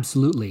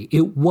 Absolutely.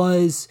 It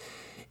was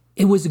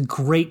a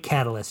great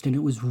catalyst, and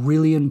it was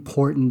really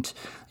important.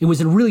 It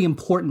was a really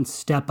important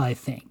step, I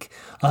think,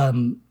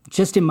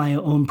 just in my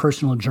own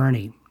personal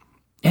journey,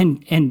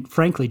 and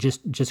frankly,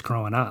 just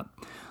growing up.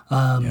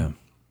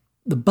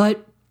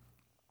 But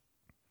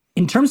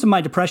in terms of my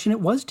depression, it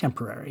was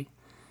temporary.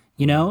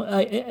 You know,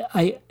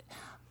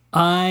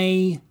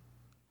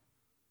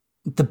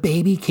 the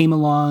baby came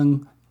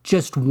along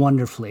just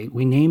wonderfully.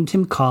 We named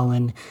him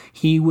Colin.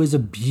 He was a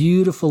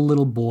beautiful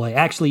little boy.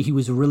 Actually, he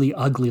was a really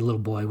ugly little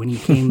boy when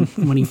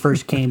he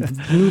first came.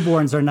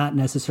 Newborns are not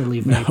necessarily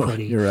very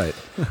pretty. You're right.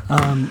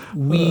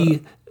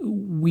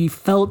 We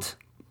felt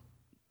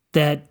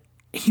that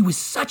he was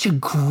such a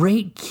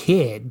great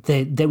kid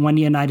that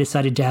Wendy and I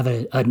decided to have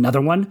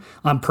another one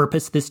on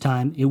purpose this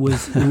time. It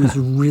was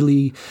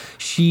really,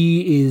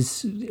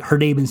 her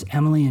name is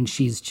Emily, and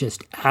she's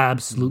just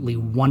absolutely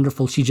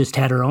wonderful. She just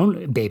had her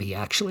own baby,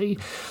 actually.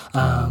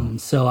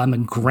 So I'm a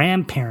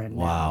grandparent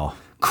now. Wow.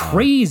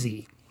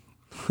 Crazy.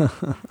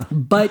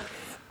 But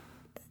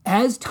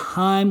as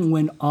time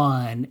went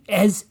on,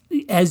 as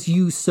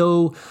you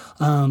so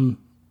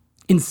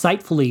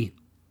insightfully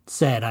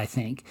said, I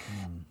think,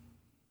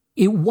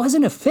 it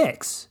wasn't a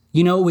fix.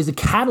 You know, it was a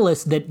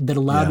catalyst that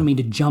allowed me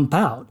to jump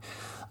out.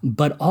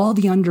 But all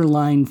the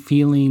underlying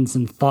feelings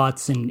and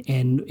thoughts and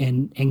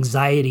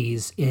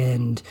anxieties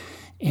and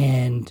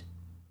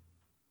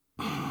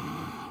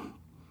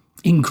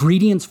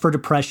ingredients for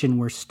depression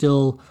were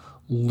still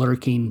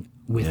lurking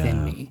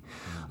within me.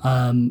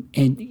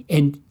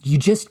 And you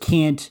just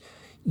can't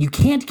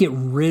get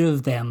rid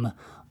of them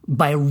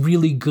by a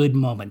really good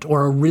moment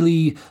or a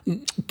really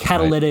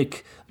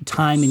catalytic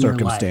time in your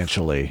life.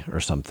 Circumstantially or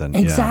something.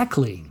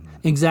 Exactly.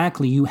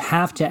 Exactly. You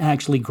have to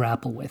actually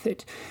grapple with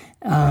it.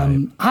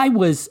 I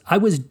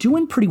was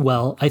doing pretty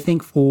well, I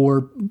think,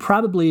 for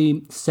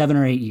probably 7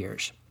 or 8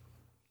 years.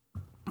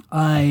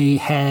 I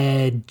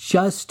had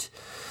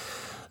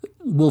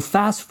we'll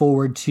fast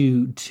forward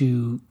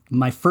to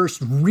my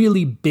first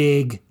really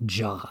big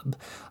job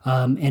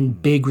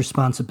and big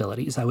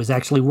responsibilities. I was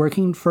actually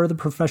working for the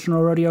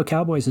Professional Rodeo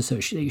Cowboys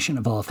Association,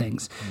 of all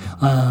things.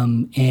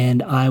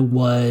 And I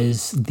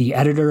was the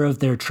editor of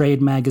their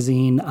trade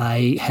magazine.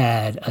 I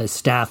had a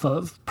staff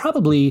of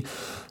probably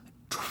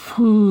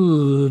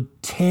 10,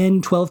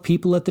 12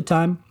 people at the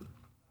time.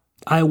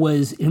 I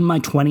was in my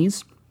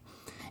 20s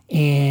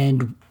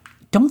and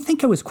don't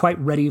think I was quite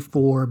ready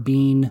for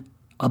being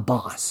a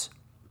boss.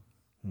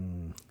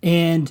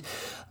 And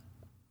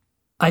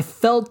I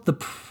felt the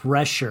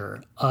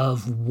pressure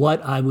of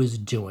what I was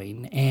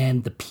doing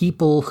and the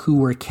people who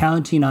were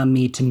counting on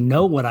me to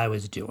know what I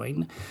was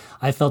doing.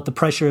 I felt the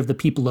pressure of the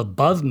people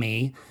above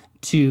me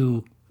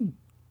to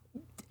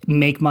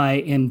make my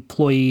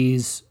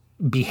employees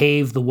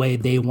behave the way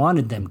they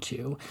wanted them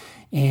to.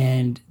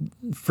 And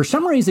for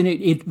some reason,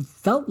 it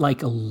felt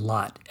like a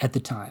lot at the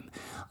time.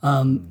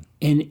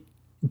 And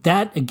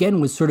that,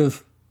 again, was sort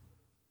of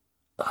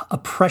a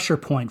pressure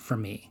point for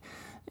me.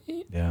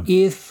 Yeah.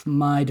 If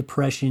my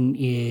depression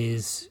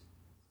is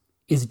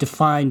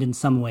defined in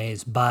some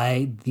ways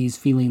by these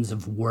feelings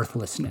of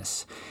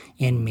worthlessness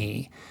in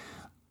me,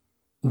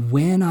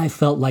 when I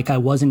felt like I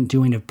wasn't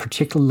doing a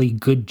particularly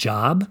good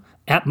job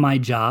at my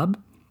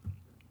job,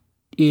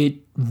 it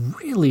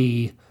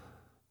really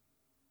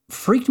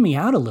freaked me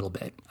out a little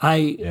bit.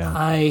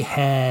 I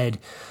had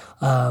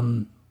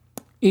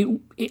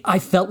I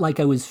felt like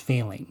I was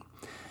failing,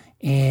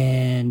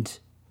 and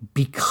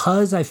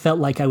because I felt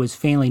like I was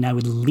failing, I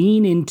would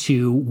lean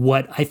into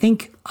what I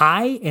think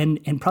I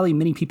and probably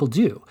many people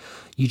do.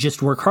 You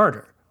just work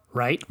harder,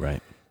 right?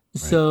 Right.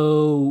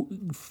 So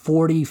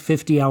 40,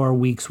 50-hour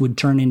weeks would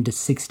turn into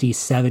 60,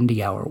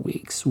 70-hour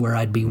weeks where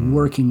I'd be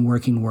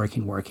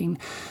working.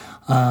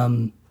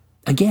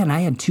 Again,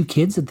 I had 2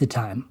 kids at the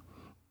time.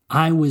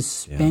 I was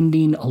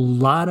spending a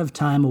lot of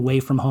time away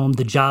from home.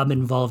 The job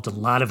involved a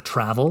lot of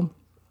travel.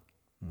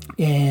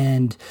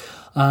 And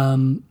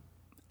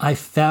I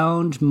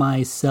found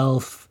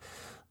myself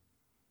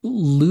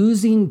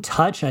losing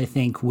touch, I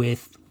think,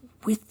 with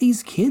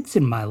these kids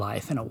in my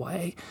life in a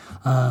way,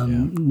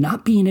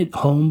 not being at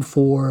home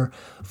for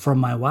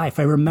my wife.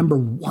 I remember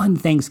one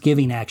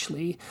Thanksgiving,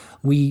 actually,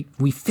 we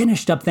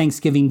finished up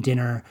Thanksgiving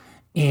dinner,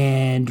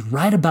 and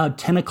right about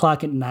 10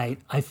 o'clock at night,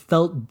 I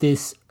felt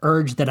this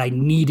urge that I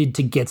needed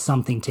to get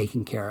something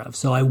taken care of.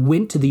 So I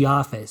went to the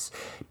office.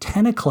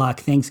 10 o'clock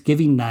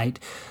Thanksgiving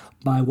night,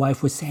 my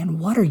wife was saying,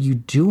 "What are you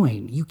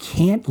doing? You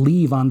can't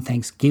leave on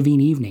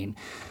Thanksgiving evening."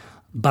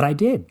 But I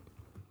did.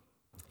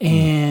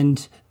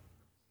 And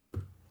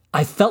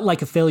I felt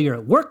like a failure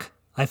at work.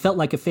 I felt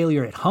like a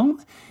failure at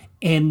home.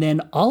 And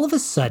then all of a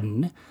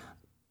sudden,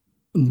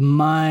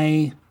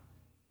 my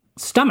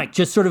stomach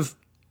just sort of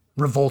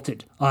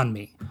revolted on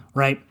me,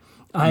 right?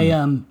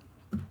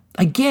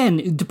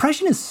 Again,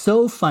 depression is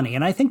so funny.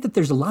 And I think that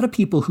there's a lot of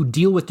people who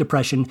deal with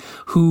depression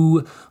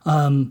who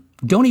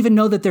don't even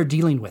know that they're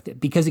dealing with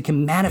it because it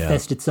can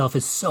manifest itself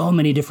as so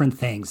many different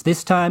things.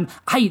 This time,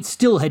 I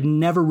still had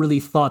never really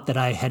thought that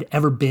I had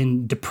ever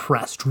been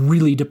depressed,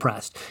 really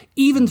depressed,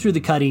 even through the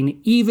cutting,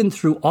 even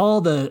through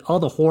all the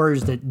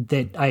horrors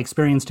that I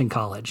experienced in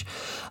college.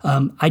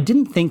 I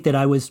didn't think that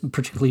I was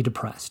particularly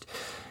depressed.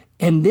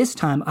 And this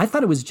time, I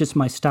thought it was just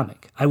my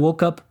stomach. I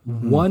woke up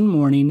one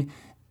morning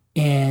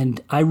and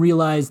I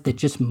realized that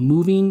just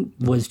moving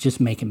was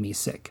just making me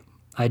sick.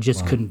 I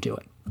just couldn't do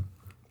it.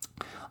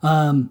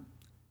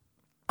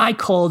 I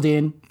called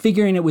in,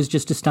 figuring it was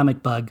just a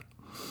stomach bug.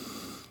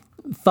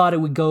 Thought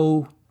it would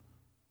go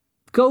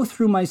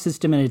through my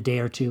system in a day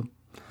or two.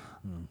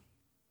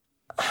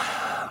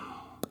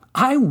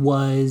 I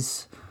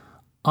was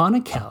on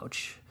a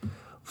couch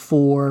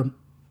for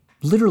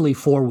literally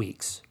 4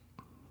 weeks.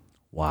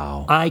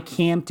 Wow. I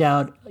camped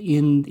out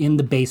in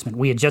the basement.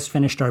 We had just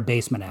finished our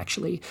basement,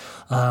 actually.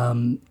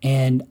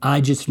 And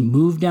I just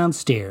moved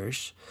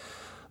downstairs.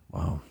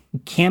 Wow.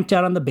 Camped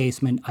out on the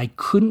basement. I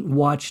couldn't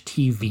watch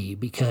TV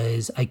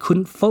because I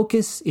couldn't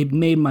focus. It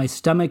made my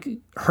stomach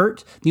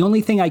hurt. The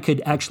only thing I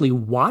could actually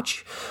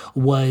watch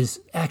was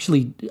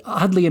actually,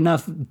 oddly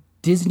enough,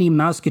 Disney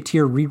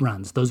Mouseketeer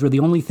reruns. Those were the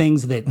only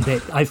things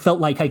that I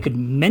felt like I could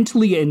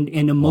mentally and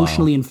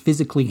emotionally and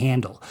physically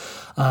handle.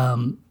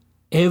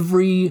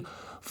 Every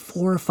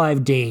 4 or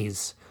 5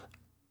 days,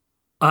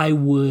 I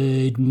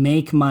would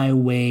make my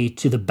way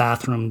to the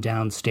bathroom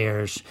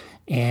downstairs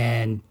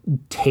and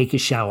take a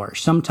shower.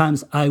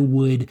 Sometimes I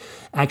would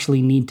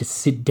actually need to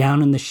sit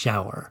down in the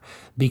shower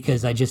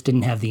because I just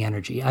didn't have the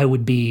energy. I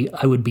would be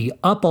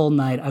up all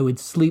night. I would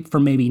sleep for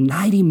maybe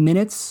 90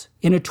 minutes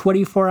in a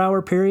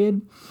 24-hour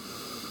period.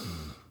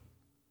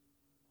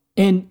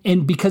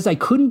 And because I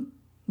couldn't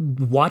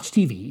watch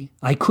TV,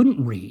 I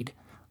couldn't read,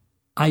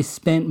 I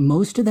spent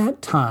most of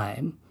that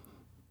time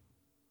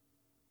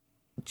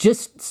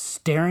just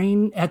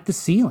staring at the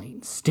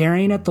ceiling,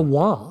 staring at the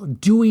wall,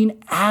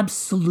 doing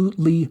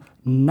absolutely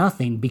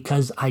nothing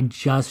because I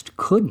just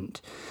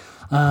couldn't.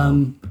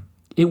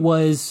 It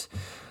was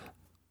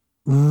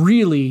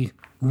really,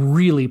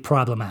 really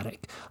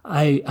problematic.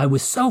 I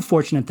was so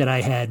fortunate that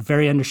I had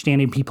very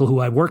understanding people who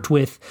I worked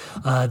with.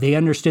 They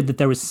understood that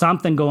there was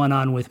something going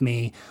on with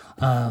me.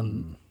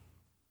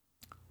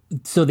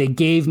 So they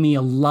gave me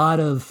a lot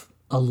of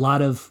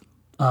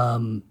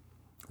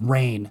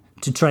rein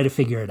to try to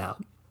figure it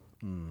out.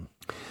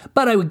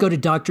 But I would go to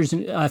doctors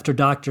after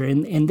doctor,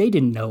 and they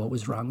didn't know what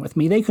was wrong with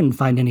me. They couldn't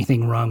find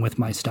anything wrong with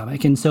my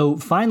stomach. And so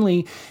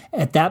finally,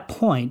 at that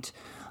point,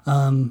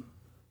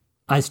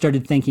 I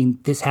started thinking,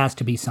 this has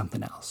to be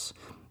something else.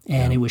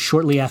 And it was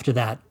shortly after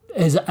that,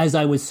 as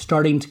I was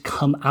starting to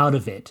come out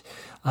of it,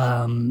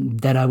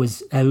 that I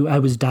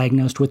was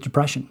diagnosed with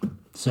depression.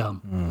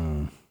 So,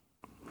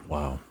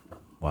 Wow.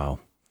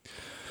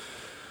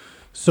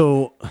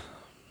 So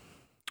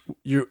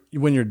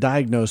when you're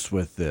diagnosed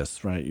with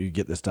this, right? You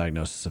get this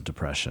diagnosis of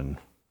depression.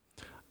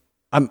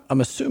 I'm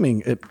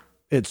assuming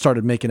it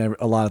started making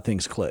a lot of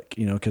things click,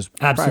 because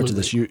prior to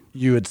this,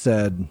 you had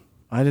said,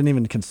 I didn't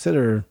even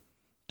consider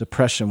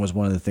depression was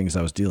one of the things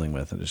I was dealing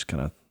with. I just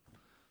kind of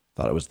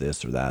thought it was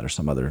this or that or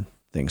some other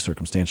thing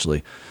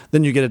circumstantially.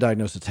 Then you get a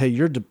diagnosis. Hey,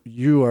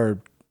 you are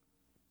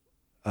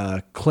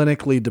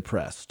clinically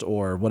depressed,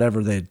 or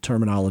whatever the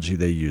terminology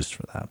they used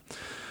for that.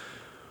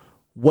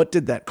 What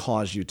did that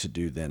cause you to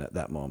do then at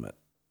that moment?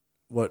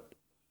 What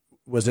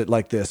was it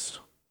like this?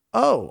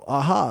 Oh,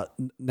 aha.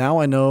 Now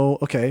I know,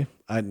 okay,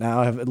 I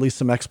now have at least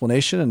some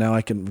explanation, and now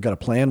we've got a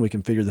plan. We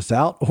can figure this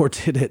out. Or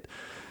did it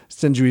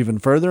send you even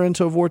further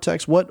into a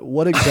vortex?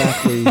 What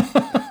exactly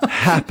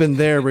happened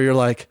there where you're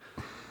like,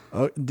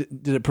 oh,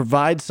 did it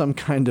provide some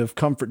kind of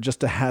comfort just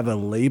to have a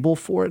label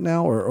for it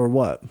now, or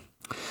what?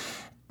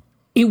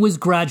 It was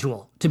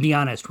gradual, to be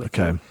honest with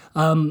you.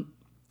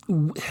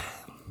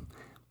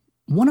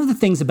 One of the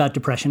things about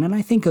depression, and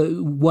I think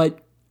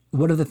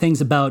one of the things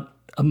about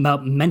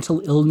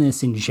mental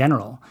illness in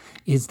general,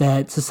 is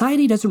that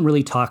society doesn't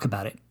really talk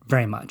about it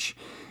very much.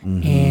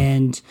 Mm-hmm.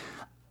 And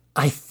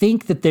I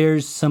think that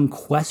there's some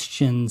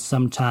questions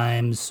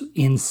sometimes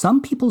in some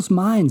people's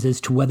minds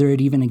as to whether it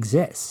even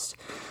exists.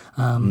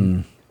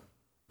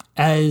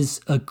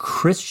 As a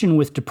Christian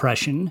with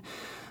depression,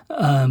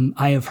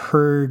 I have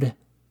heard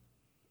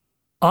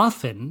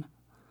often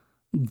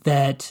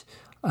that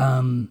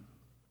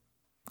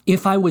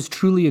if I was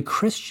truly a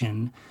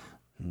Christian,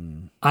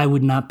 I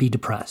would not be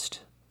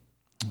depressed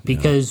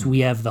because we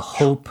have the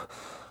hope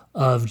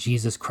of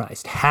Jesus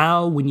Christ.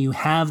 How, when you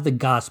have the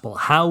gospel,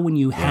 when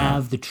you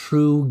have the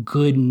true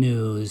good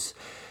news,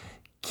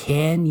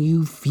 can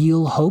you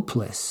feel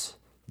hopeless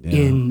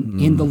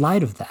in the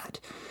light of that?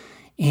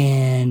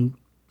 And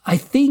I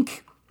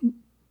think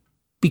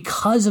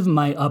because of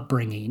my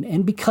upbringing,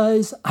 and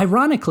because,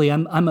 ironically,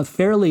 I'm a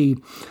fairly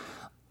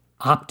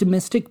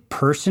optimistic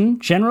person,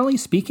 generally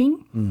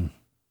speaking,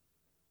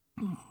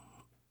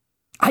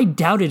 I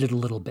doubted it a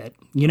little bit.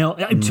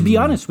 To be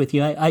honest with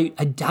you, I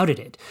doubted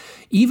it.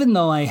 Even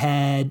though I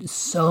had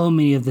so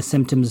many of the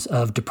symptoms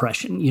of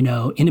depression,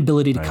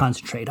 inability to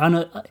concentrate,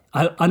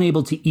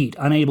 unable to eat,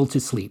 unable to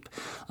sleep,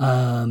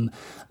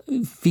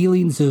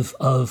 feelings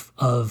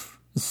of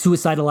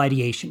suicidal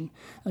ideation.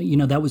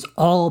 That was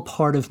all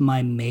part of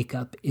my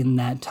makeup in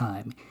that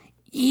time.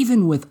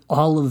 Even with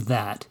all of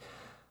that,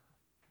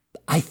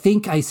 I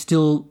think I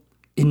still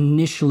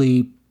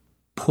initially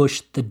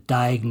pushed the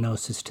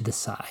diagnosis to the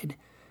side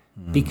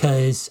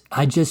because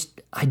I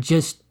just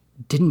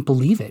didn't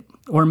believe it.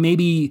 Or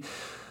maybe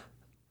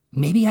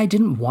I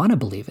didn't want to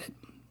believe it.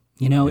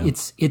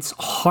 It's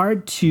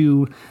hard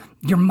to,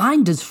 your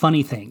mind does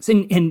funny things.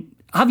 And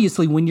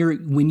obviously when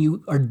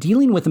you are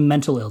dealing with a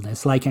mental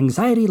illness like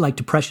anxiety, like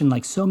depression,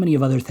 like so many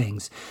of other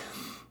things,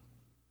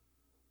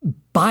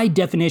 by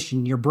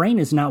definition, your brain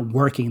is not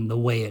working the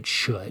way it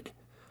should.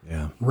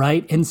 Yeah.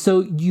 Right? And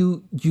so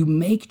you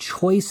make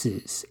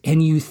choices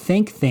and you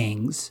think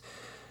things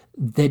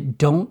that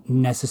don't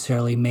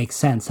necessarily make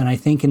sense. And I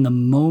think in the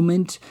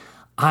moment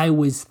I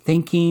was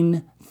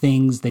thinking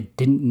things that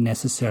didn't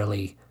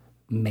necessarily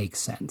make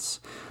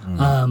sense.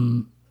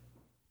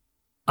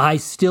 I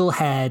still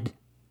had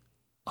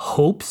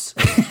hopes,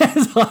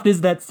 as odd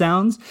as that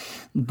sounds,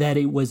 that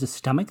it was a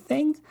stomach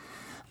thing.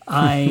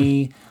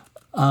 I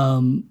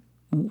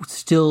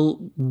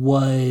still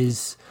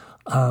was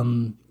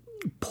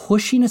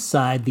pushing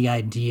aside the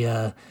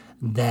idea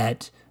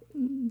that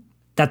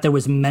there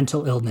was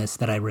mental illness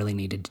that I really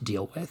needed to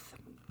deal with.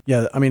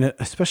 Yeah, I mean,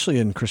 especially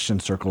in Christian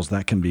circles,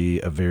 that can be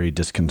a very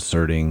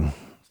disconcerting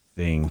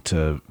thing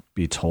to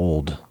be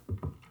told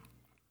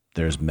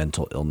there's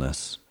mental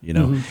illness, you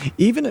know.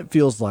 Even it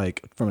feels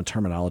like, from a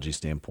terminology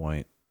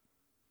standpoint,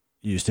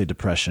 you say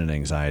depression and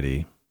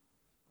anxiety.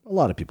 A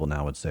lot of people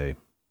now would say,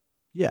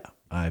 yeah,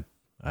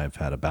 I've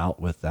had a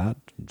bout with that,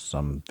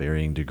 some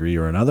varying degree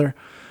or another.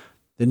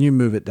 Then you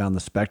move it down the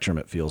spectrum,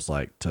 it feels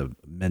like, to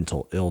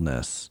mental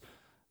illness.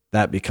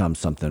 That becomes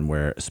something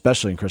where,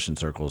 especially in Christian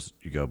circles,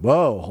 you go,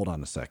 whoa, hold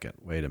on a second,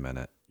 wait a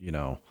minute. You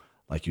know,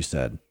 like you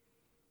said,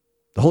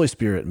 the Holy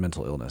Spirit and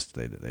mental illness,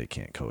 they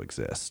can't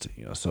coexist.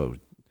 You know, so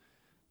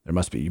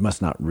you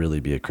must not really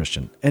be a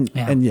Christian.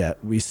 And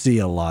yet we see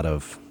a lot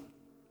of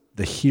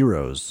the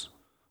heroes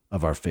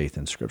of our faith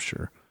in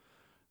Scripture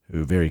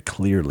who very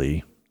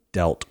clearly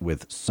dealt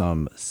with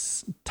some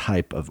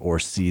type of or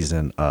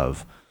season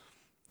of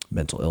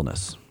mental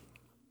illness.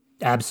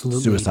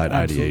 Absolutely. Suicide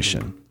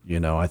ideation. You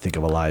know, I think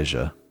of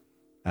Elijah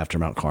after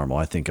Mount Carmel.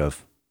 I think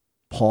of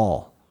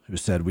Paul, who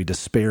said, we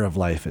despair of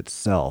life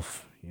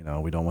itself. You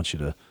know, we don't want you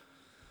to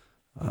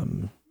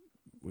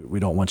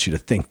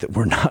think that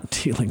we're not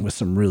dealing with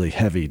some really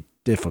heavy,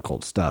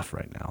 difficult stuff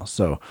right now.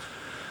 So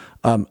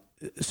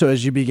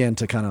as you began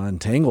to kind of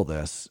untangle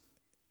this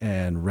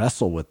and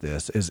wrestle with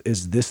this,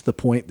 is this the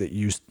point that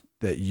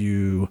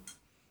you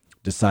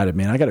decided,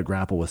 man, I got to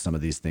grapple with some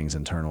of these things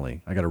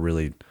internally. I got to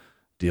really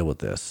deal with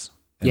this.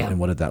 And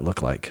what did that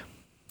look like?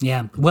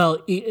 Yeah.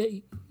 Well,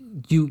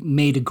 you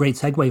made a great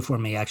segue for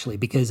me, actually,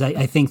 because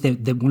I think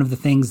that one of the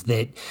things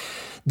that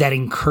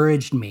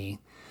encouraged me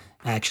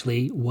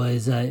actually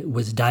was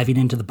diving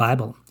into the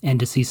Bible and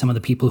to see some of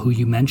the people who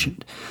you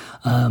mentioned.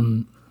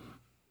 I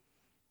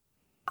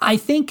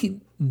think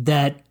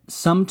that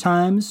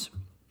sometimes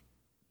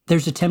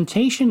there's a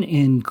temptation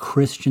in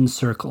Christian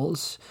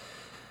circles,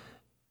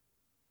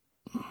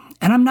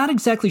 and I'm not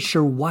exactly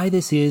sure why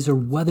this is, or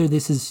whether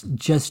this is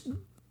just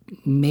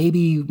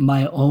maybe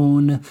my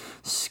own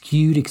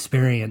skewed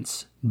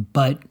experience,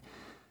 but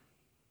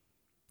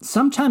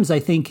sometimes I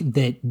think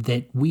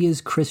that we as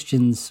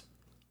Christians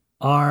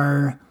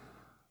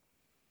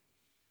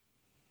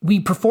we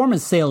perform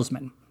as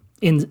salesmen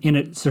in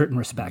a certain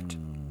respect.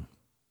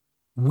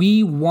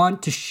 We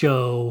want to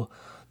show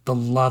the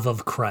love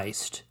of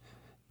Christ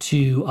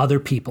to other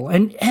people,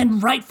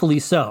 and rightfully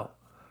so,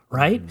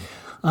 right?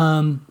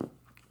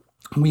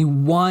 We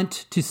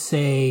want to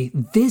say,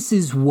 this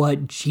is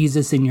what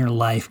Jesus in your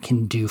life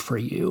can do for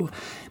you.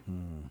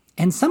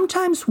 And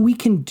sometimes we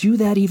can do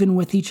that even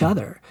with each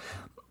other.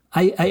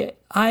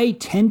 I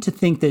tend to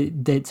think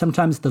that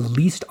sometimes the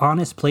least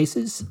honest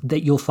places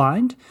that you'll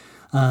find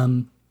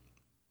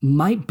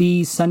might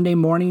be Sunday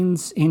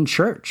mornings in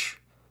church.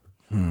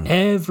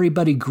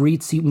 Everybody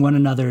greets one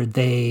another.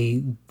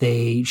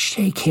 They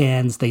shake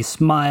hands. They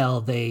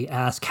smile. They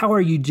ask, "How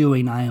are you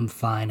doing?" "I am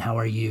fine. How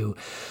are you?"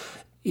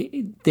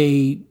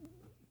 They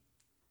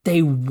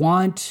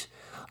want.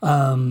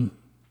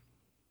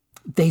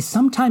 They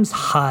sometimes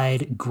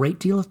hide a great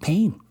deal of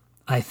pain,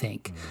 I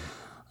think.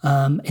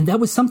 And that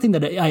was something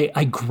that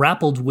I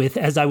grappled with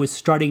as I was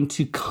starting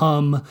to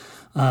come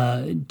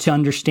to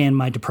understand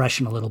my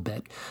depression a little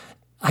bit.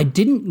 I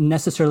didn't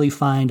necessarily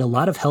find a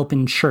lot of help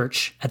in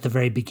church at the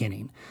very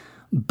beginning,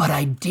 but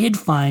I did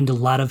find a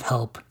lot of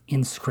help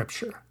in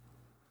Scripture,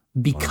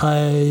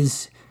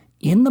 because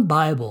in the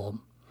Bible,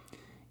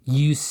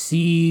 you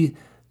see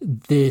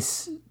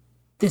this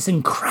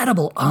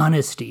incredible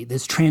honesty,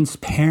 this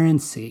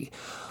transparency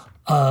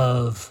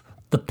of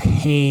the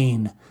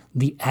pain,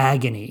 the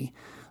agony,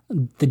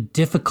 the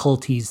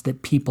difficulties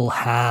that people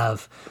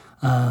have.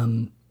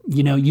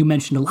 You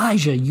mentioned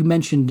Elijah, you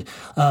mentioned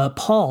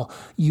Paul.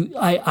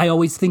 I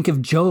always think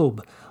of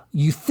Job.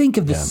 You think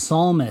of the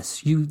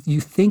psalmists. You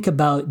think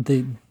about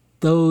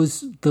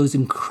those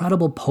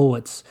incredible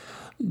poets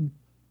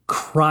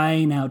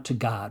crying out to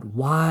God,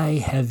 "Why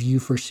have you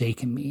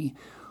forsaken me?"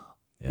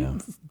 Yeah.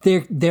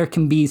 There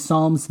can be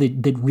psalms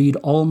that read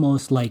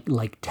almost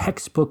like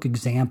textbook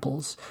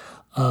examples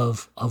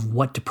of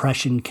what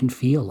depression can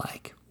feel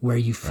like, where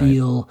you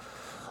feel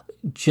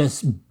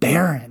just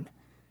barren.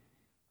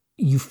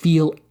 You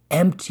feel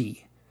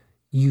empty.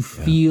 You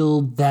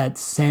feel that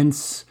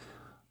sense,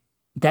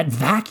 that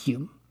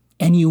vacuum,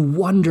 and you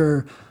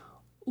wonder,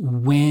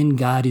 when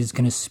God is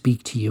going to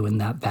speak to you in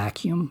that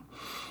vacuum.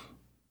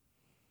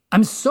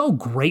 I'm so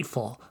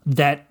grateful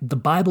that the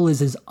Bible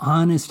is as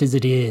honest as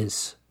it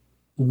is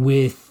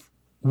with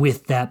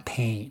that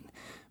pain,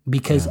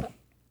 because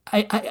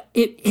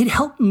it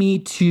helped me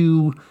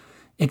to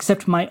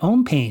accept my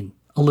own pain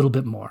a little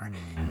bit more.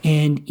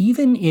 And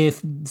even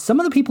if some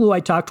of the people who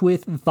I talked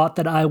with thought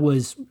that I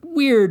was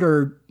weird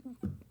or,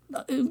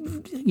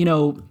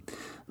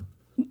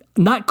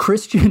 not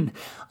Christian,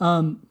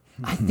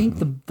 I think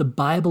the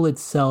Bible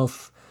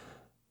itself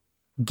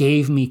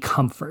gave me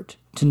comfort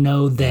to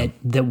know that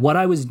what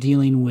I was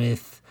dealing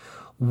with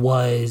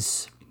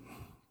wasn't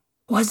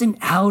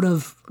out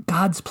of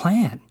God's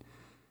plan.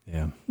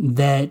 Yeah.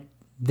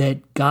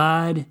 That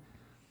God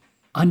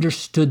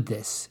understood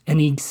this and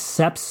he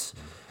accepts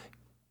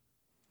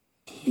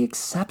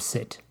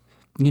it.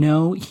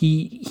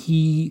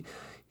 He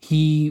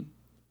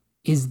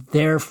is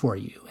there for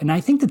you. And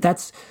I think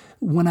that's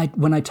when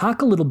I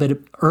talk a little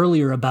bit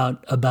earlier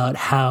about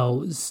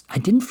how I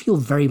didn't feel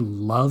very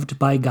loved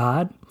by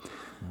God.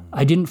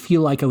 I didn't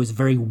feel like I was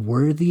very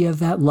worthy of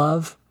that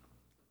love.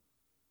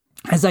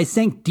 As I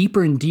sank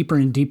deeper and deeper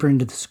and deeper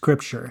into the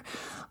scripture,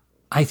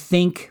 I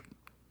think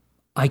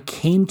I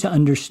came to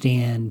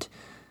understand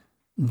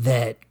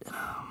that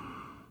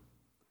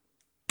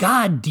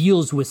God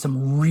deals with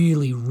some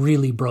really,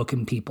 really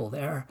broken people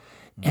there.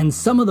 And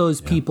some of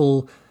those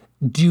people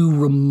do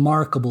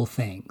remarkable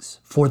things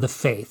for the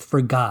faith,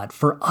 for God,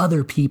 for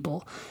other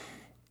people.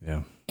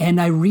 Yeah.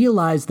 And I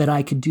realized that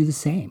I could do the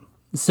same.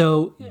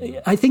 So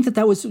I think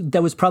that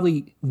was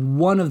probably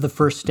one of the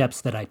first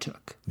steps that I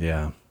took.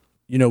 Yeah.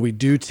 We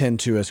do tend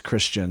to, as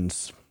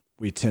Christians,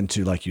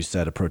 like you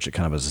said, approach it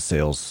kind of as a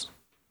sales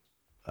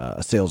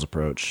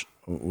approach.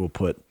 We'll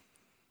put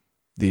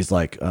these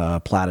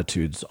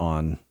platitudes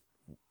on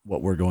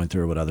what we're going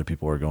through, what other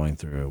people are going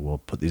through. We'll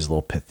put these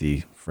little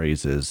pithy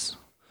phrases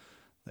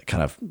that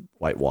kind of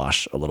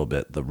whitewash a little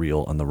bit the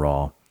real and the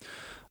raw.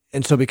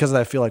 And so because of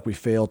that, I feel like we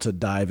fail to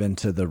dive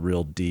into the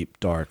real deep,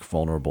 dark,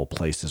 vulnerable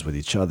places with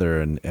each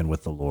other and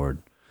with the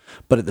Lord.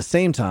 But at the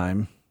same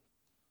time,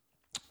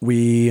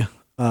 we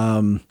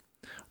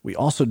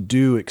also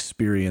do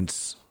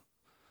experience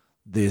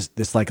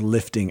this like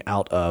lifting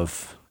out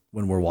of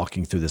when we're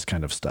walking through this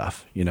kind of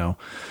stuff,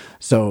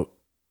 So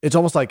it's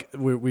almost like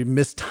we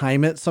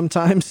mistime it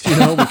sometimes, we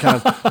kind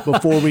of,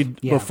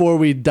 before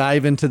we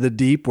dive into the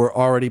deep, we're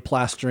already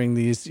plastering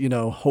these,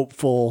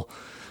 hopeful,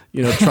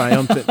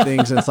 triumphant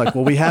things. And it's like,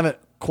 well, we haven't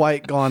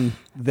quite gone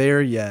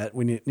there yet.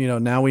 We need,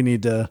 now we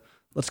need to,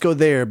 let's go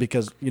there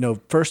because,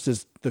 first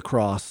is the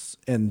cross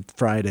and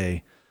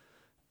Friday,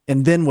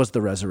 and then was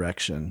the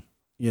resurrection,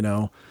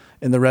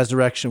 and the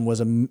resurrection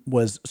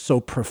was so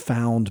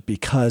profound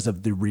because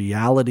of the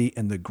reality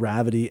and the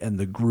gravity and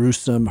the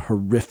gruesome,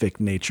 horrific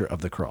nature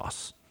of the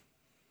cross.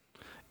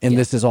 And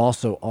this is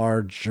also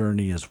our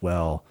journey as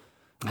well,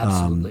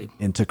 absolutely,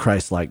 into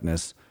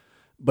Christ-likeness.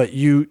 But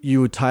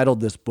you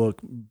titled this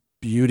book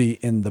 "Beauty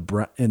in the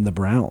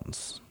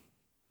Browns,"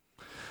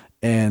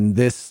 and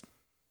this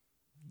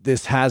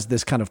has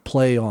this kind of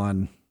play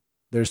on.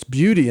 There's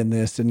beauty in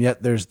this, and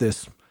yet there's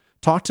this.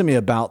 Talk to me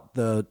about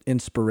the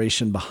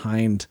inspiration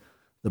behind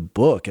the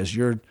book. As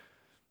you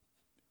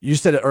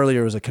said it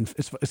earlier, it's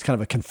kind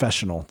of a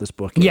confessional. This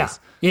book is. Yeah,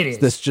 it is.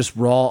 It's this just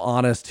raw,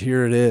 honest.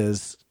 Here it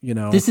is.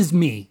 This is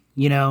me.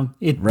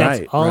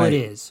 That's all it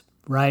is.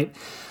 Right.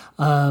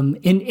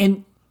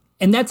 And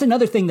that's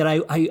another thing that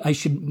I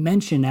should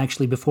mention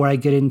actually before I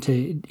get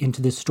into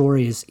this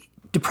story is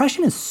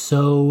depression is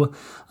so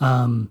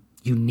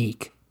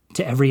unique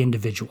to every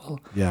individual.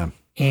 Yeah.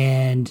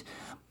 And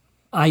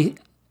I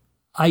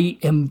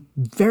am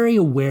very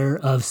aware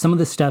of some of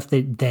the stuff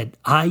that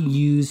I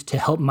use to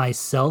help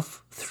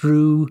myself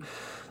through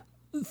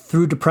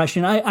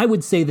depression. I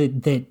would say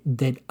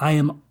that I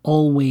am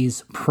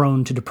always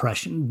prone to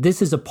depression.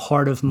 This is a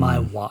part of my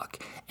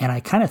walk, and I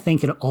kind of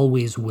think it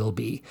always will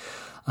be.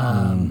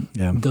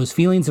 Those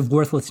feelings of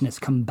worthlessness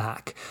come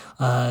back.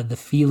 The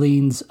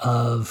feelings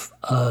of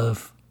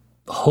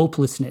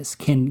hopelessness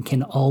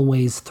can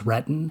always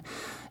threaten,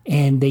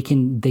 and they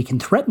can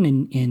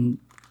threaten in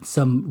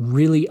some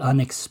really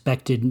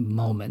unexpected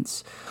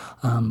moments.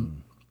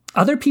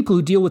 Other people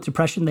who deal with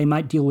depression, they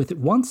might deal with it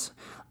once,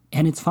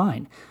 and it's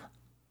fine.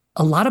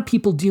 A lot of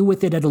people deal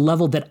with it at a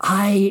level that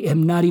I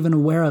am not even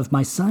aware of.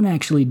 My son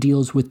actually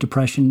deals with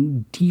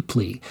depression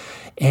deeply,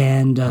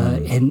 and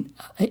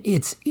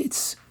it's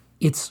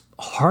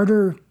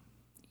harder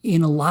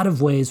in a lot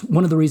of ways.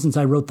 One of the reasons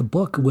I wrote the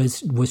book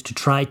was to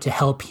try to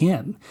help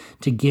him,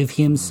 to give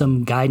him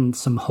some guidance,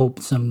 some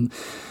hope, some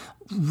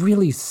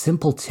really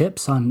simple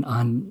tips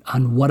on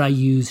what I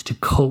use to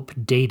cope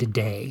day to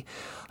day.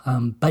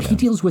 But he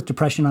deals with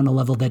depression on a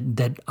level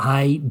that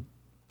I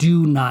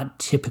do not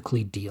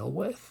typically deal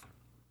with.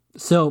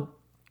 So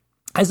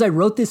as I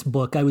wrote this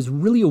book, I was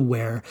really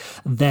aware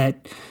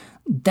that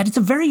it's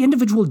a very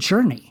individual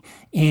journey,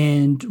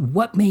 and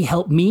what may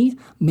help me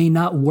may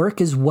not work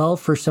as well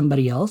for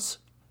somebody else.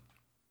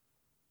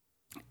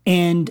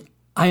 And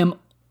I am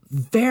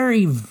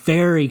very,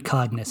 very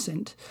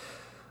cognizant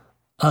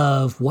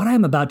of what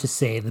I'm about to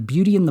say, the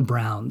beauty and the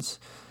browns,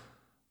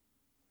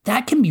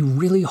 that can be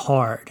really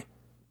hard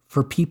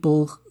for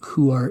people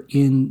who are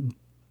in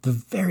the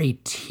very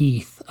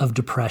teeth of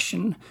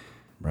depression,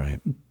 right,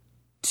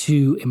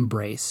 to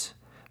embrace.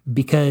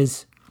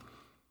 Because,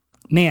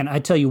 man, I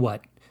tell you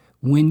what,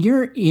 when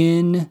you're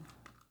in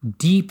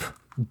deep,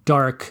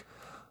 dark,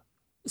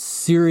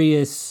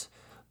 serious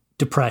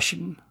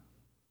depression,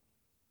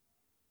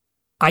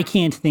 I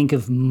can't think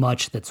of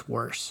much that's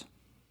worse.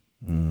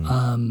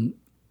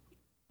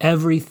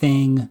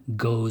 Everything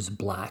goes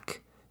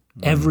black.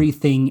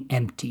 Everything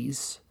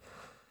empties.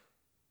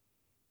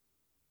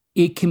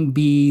 It can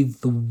be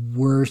the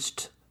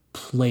worst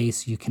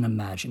place you can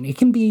imagine. It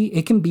can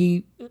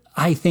be,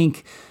 I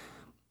think,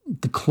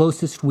 the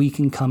closest we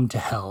can come to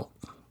hell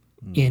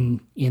in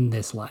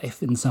this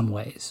life in some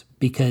ways,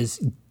 because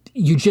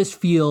you just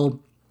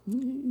feel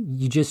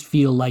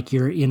like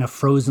you're in a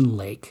frozen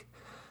lake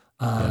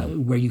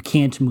where you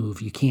can't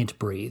move, you can't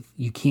breathe,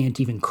 you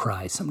can't even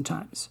cry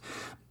sometimes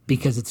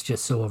because it's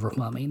just so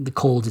overwhelming. The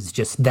cold is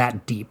just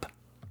that deep.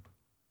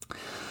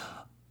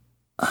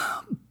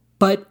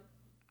 But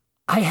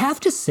I have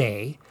to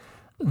say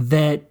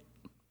that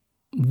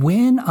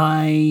when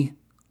I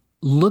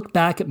look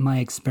back at my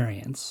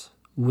experience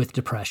with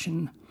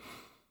depression,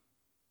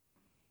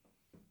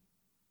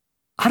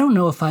 I don't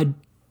know if I'd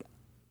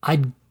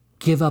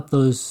give up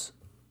those.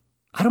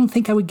 I don't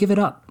think I would give it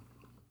up.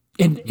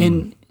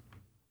 And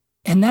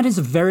that is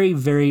a very,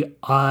 very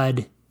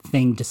odd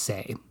thing to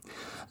say.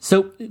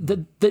 So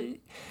the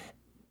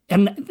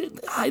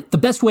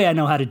best way I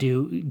know how to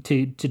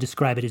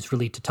describe it is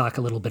really to talk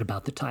a little bit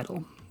about the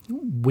title.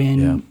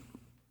 When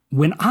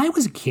I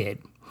was a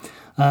kid,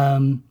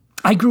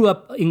 I grew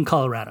up in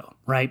Colorado,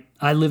 right?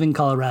 I live in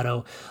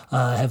Colorado,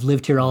 have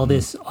lived here all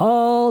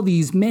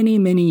these many,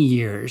 many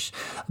years.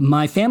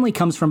 My family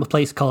comes from a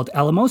place called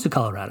Alamosa,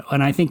 Colorado.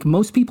 And I think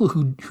most people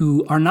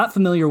who are not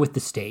familiar with the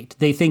state,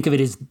 they think of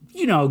it as,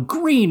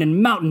 green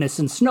and mountainous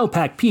and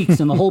snow-packed peaks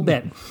and the whole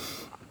bit.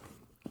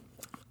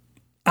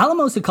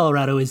 Alamosa,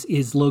 Colorado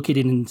is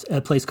located in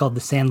a place called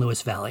the San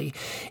Luis Valley.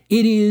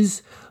 It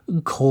is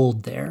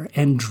cold there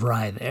and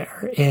dry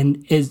there.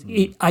 And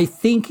I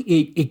think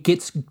it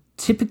gets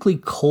typically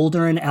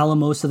colder in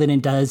Alamosa than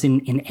it does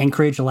in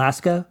Anchorage,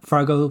 Alaska,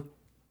 Fargo,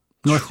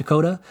 North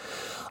Dakota.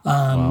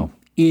 Wow.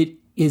 It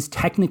is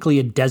technically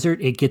a desert.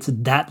 It gets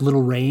that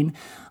little rain.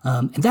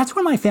 And that's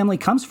where my family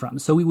comes from.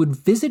 So we would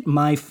visit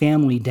my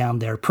family down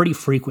there pretty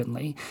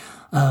frequently.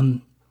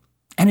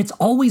 And it's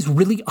always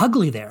really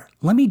ugly there.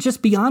 Let me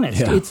just be honest.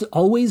 Yeah. It's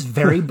always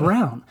very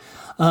brown.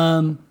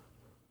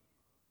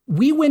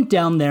 We went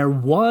down there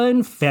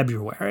one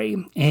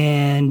February,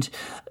 and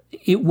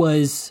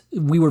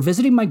we were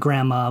visiting my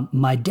grandma.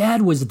 My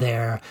dad was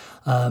there.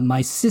 My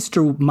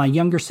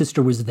younger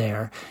sister was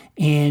there,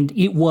 and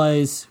it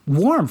was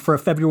warm for a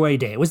February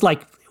day. It was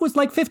like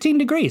 15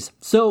 degrees.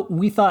 So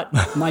we thought,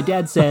 my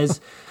dad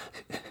says,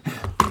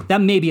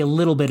 that may be a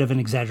little bit of an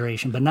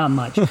exaggeration, but not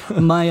much.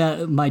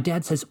 My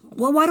dad says,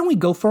 well, why don't we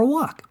go for a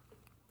walk?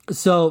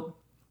 So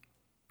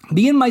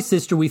me and my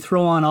sister, we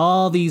throw on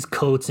all these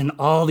coats and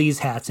all these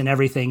hats and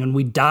everything, and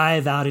we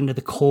dive out into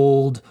the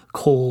cold,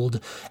 cold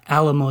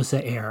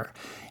Alamosa air.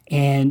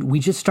 And we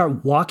just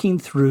start walking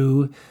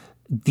through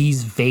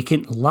these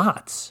vacant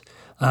lots.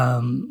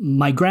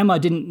 My grandma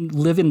didn't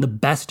live in the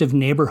best of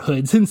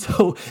neighborhoods, and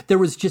so there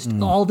was just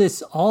all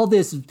this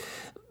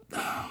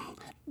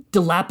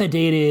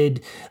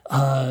dilapidated,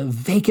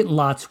 vacant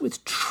lots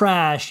with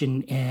trash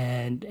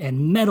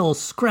and metal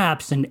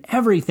scraps and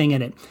everything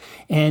in it.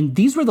 And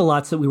these were the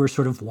lots that we were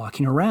sort of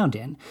walking around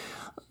in.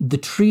 The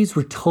trees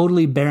were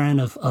totally barren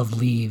of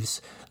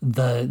leaves.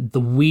 The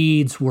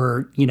weeds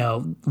were,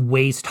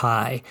 waist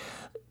high.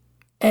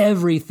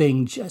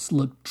 Everything just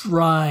looked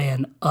dry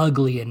and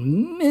ugly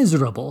and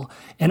miserable.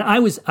 And I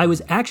was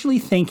actually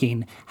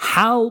thinking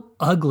how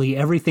ugly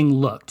everything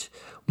looked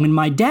when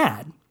my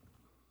dad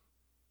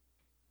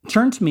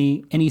turned to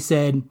me and he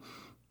said,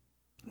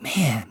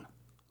 man,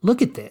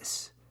 look at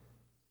this.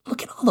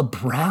 Look at all the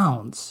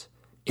browns.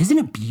 Isn't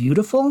it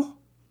beautiful?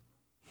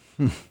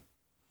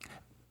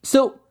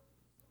 So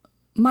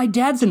my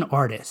dad's an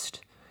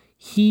artist.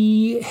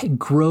 He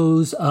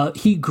grew up,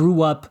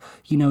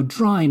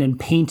 drawing and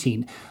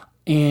painting,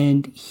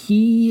 and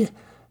he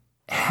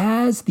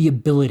has the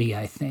ability,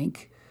 I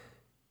think,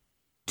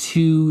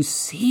 to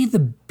see the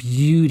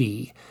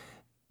beauty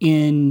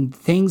in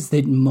things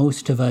that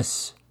most of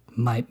us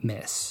might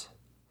miss.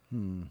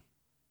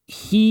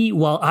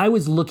 While I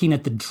was looking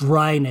at the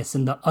dryness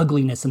and the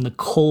ugliness and the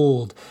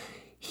cold,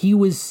 he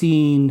was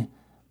seeing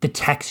the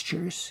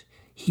textures.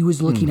 He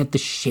was looking at the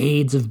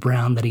shades of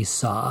brown that he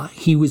saw.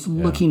 He was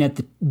looking at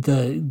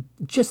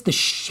the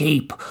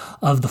shape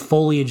of the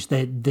foliage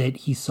that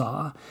he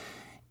saw.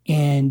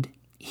 And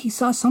he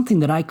saw something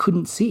that I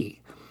couldn't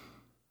see.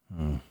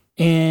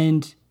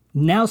 And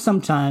now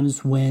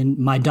sometimes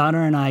when my daughter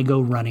and I go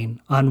running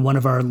on one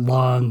of our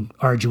long,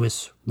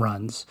 arduous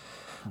runs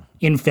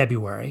in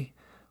February,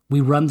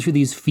 we run through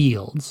these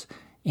fields,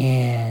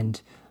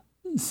 and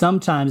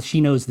sometimes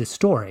she knows this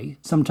story.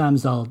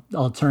 Sometimes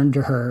I'll turn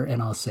to her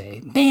and I'll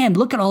say, "Man,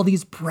 look at all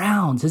these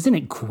browns. Isn't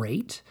it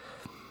great?"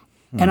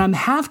 And I'm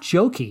half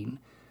joking.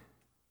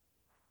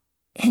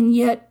 And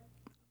yet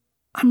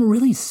I'm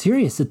really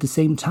serious at the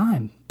same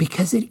time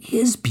because it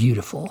is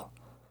beautiful.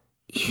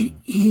 It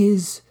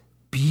is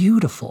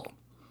beautiful.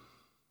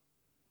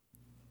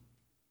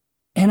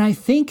 And I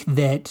think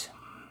that,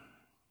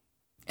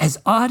 as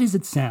odd as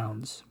it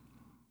sounds,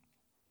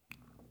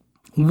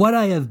 what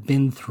I have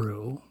been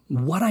through,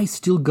 what I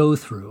still go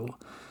through,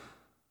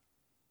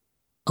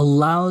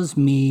 allows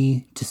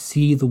me to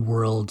see the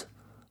world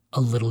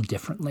a little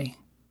differently.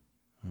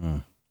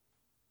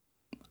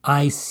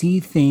 I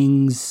see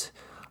things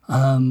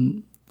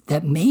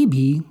that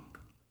maybe,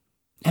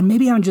 and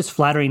maybe I'm just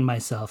flattering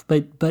myself,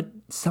 but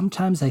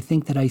sometimes I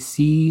think that I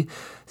see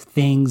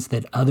things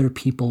that other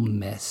people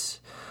miss.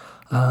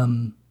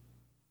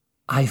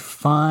 I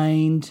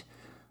find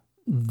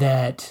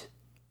that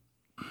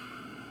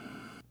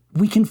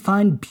we can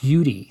find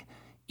beauty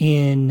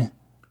in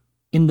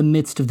the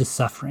midst of the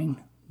suffering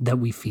that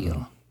we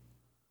feel.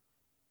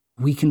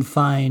 We can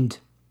find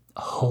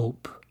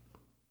hope.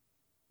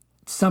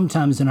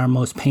 Sometimes in our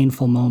most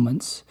painful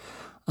moments,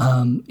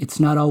 it's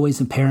not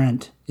always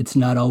apparent. It's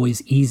not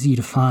always easy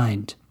to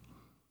find.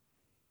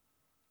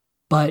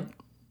 But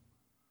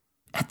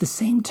at the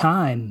same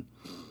time,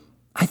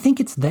 I think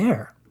it's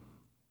there.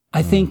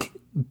 I think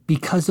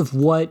because of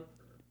what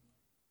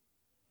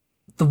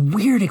the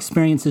weird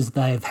experiences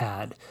that I've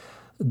had,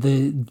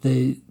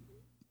 the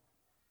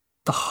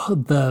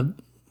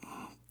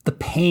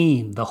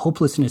pain, the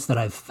hopelessness that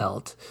I've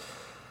felt,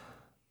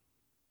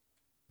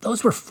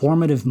 those were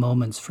formative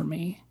moments for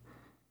me.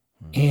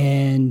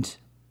 And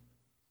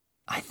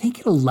I think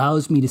it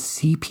allows me to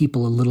see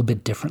people a little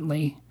bit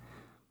differently.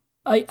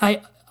 I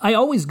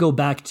always go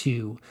back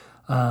to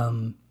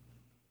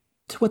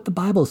what the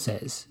Bible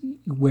says,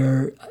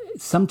 where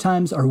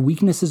sometimes our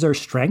weaknesses are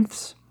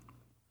strengths.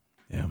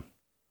 Yeah.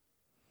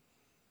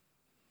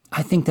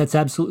 I think that's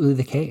absolutely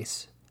the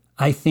case.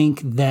 I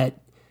think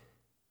that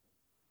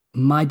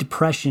my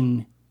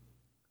depression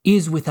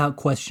is without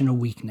question a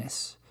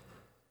weakness.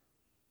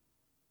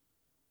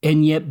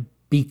 And yet,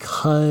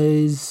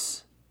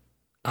 because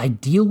I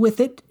deal with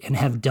it and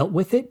have dealt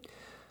with it,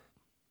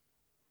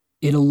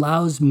 it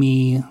allows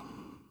me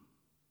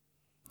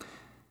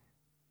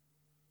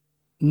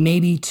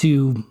maybe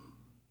to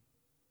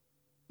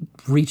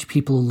reach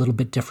people a little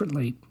bit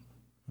differently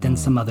than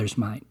some others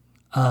might.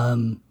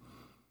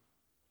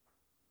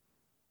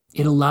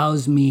 It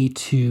allows me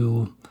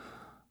to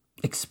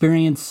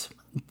experience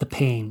the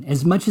pain,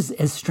 as much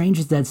as strange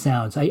as that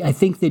sounds. I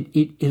think that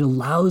it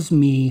allows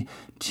me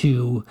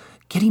to,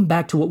 getting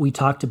back to what we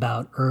talked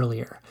about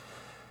earlier,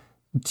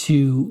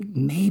 to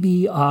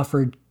maybe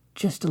offer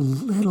just a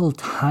little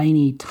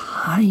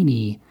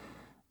tiny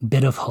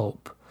bit of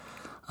hope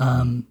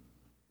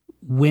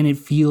when it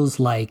feels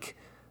like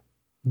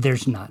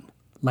there's none,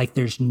 like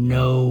there's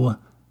no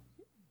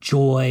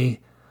joy,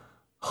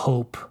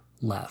 hope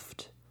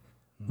left.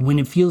 When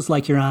it feels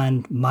like you're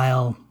on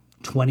mile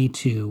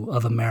 22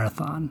 of a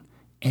marathon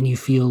and you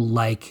feel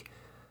like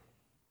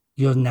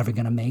you're never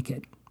going to make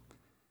it.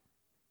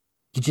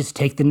 You just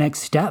take the next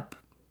step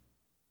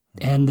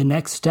and the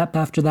next step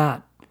after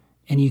that,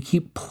 and you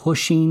keep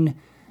pushing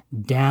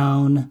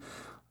down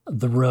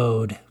the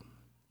road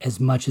as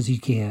much as you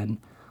can.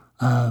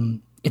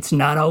 It's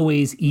not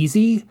always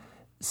easy.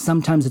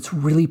 Sometimes it's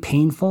really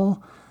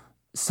painful.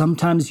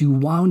 Sometimes you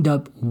wound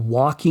up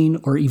walking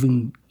or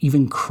even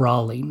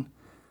crawling,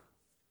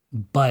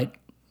 but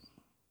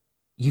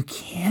you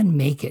can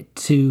make it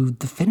to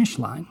the finish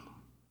line.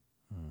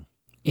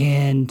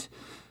 And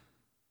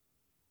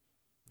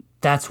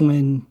that's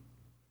when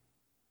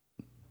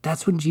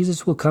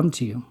Jesus will come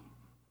to you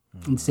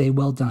and say,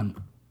 "Well done,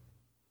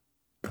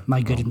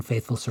 my good and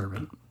faithful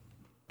servant."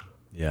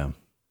 Yeah.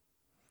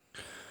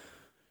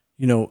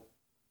 You know,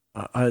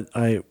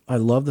 I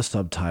love the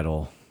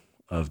subtitle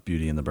of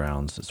Beauty in the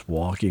Browns. It's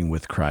walking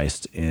with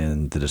Christ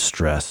in the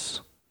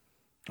distress,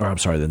 or I'm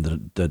sorry,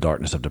 the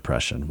darkness of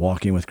depression.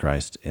 Walking with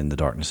Christ in the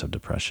darkness of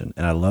depression.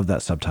 And I love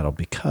that subtitle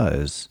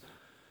because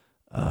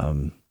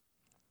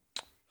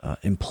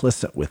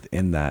implicit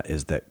within that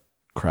is that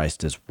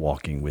Christ is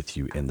walking with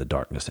you in the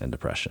darkness and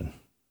depression,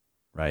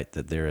 right?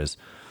 That there is,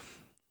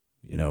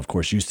 of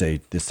course you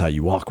say this is how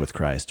you walk with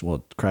Christ.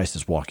 Well, Christ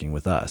is walking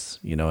with us,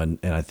 and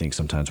I think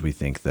sometimes we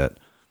think that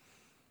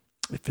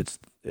if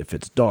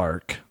it's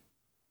dark,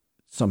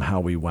 somehow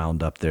we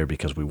wound up there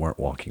because we weren't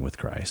walking with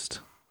Christ,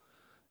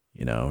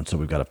 and so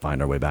we've got to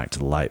find our way back to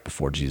the light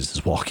before Jesus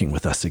is walking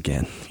with us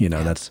again.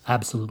 That's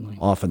absolutely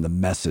often the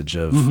message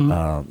of,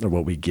 or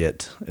what we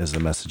get is the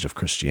message of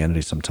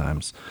Christianity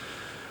sometimes.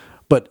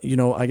 But,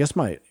 I guess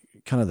my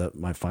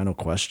final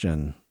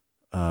question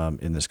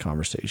in this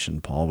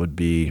conversation, Paul, would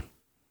be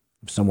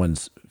if someone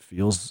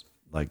feels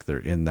like they're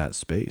in that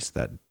space,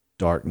 that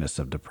darkness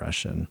of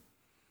depression,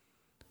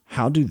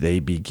 how do they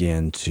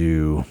begin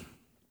to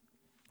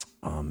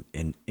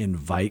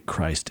invite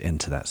Christ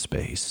into that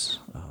space?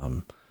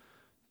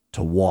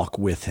 to walk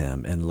with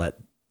him and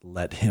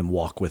let him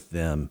walk with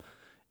them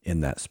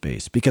in that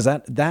space. Because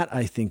that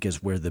I think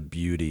is where the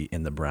beauty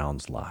in the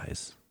Browns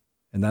lies.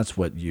 And that's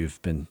what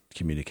you've been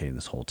communicating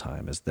this whole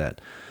time, is that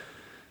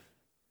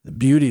the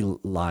beauty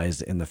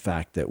lies in the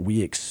fact that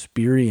we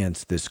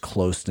experience this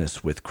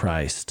closeness with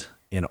Christ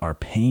in our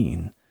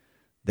pain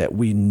that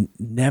we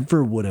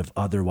never would have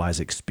otherwise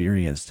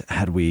experienced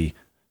had we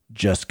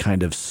just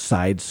kind of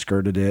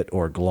side-skirted it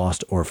or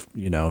glossed or,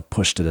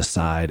 pushed it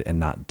aside and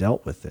not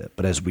dealt with it.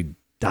 But as we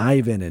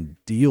dive in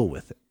and deal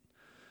with it,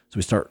 so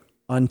we start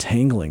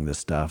untangling this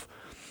stuff,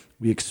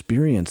 we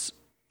experience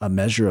a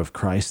measure of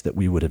Christ that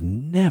we would have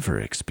never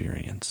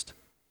experienced.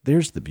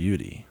 There's the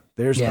beauty.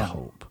 There's the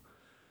hope.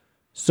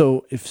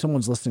 So if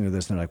someone's listening to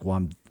this and they're like,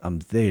 well, I'm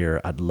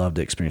there, I'd love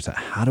to experience that.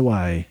 How do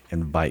I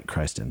invite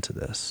Christ into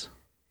this?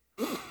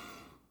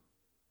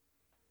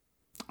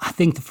 I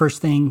think the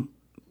first thing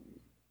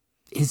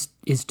is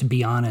to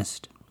be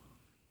honest,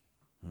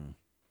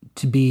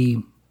 to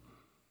be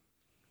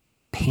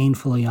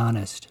painfully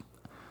honest.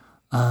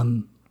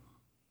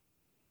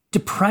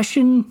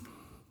 Depression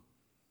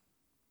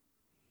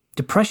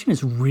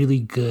is really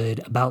good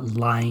about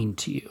lying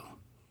to you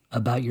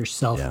about your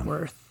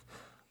self-worth,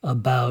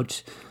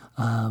 about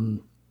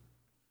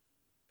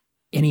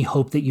any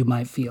hope that you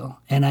might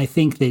feel. And I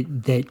think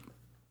that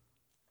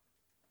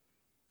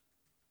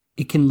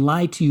it can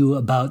lie to you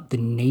about the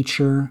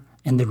nature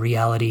and the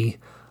reality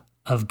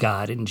of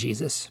God and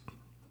Jesus.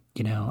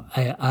 It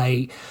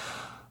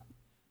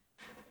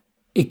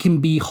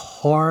can be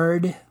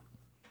hard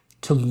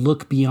to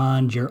look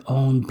beyond your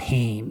own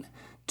pain,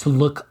 to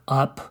look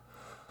up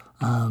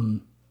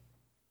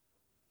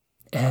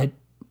at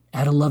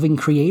a loving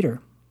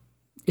creator.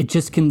 It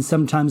just can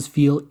sometimes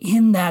feel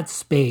in that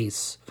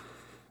space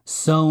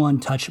so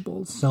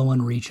untouchable, so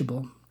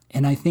unreachable.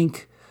 And I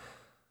think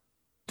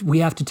we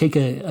have to take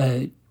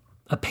a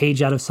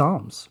page out of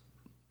Psalms,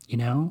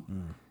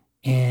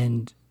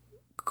 and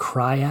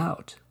cry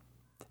out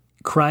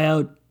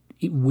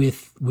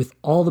with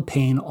all the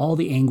pain, all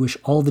the anguish,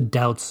 all the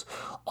doubts,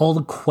 all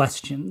the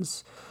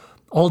questions,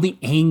 all the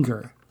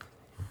anger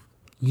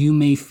you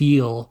may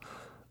feel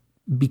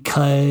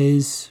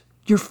because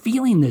you're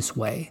feeling this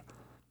way.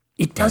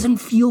 It doesn't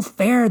feel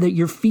fair that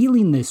you're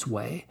feeling this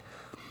way.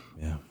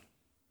 Yeah.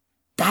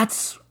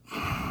 That's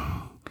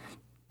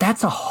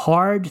a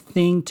hard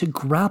thing to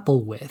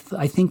grapple with.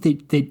 I think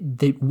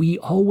that we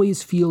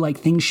always feel like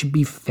things should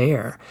be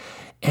fair.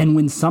 And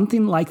when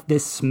something like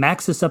this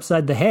smacks us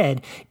upside the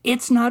head,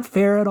 it's not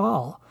fair at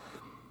all.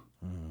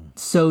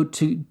 So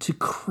to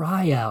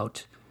cry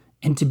out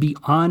and to be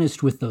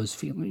honest with those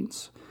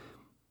feelings,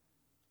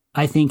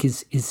 I think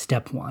is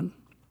step one.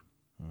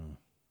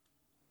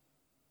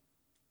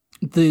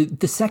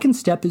 The second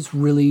step is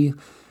really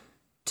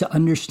to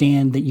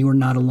understand that you are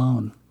not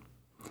alone.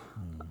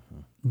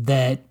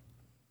 That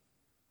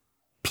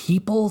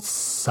people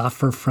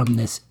suffer from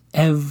this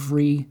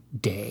every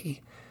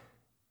day.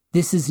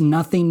 This is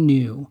nothing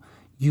new.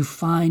 You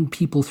find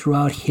people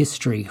throughout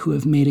history who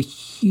have made a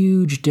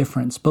huge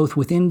difference, both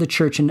within the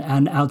church and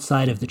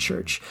outside of the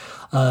church,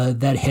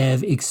 that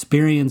have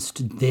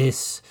experienced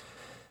this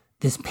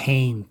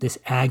pain, this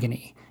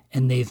agony,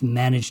 and they've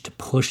managed to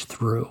push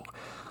through.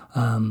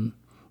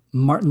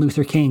 Martin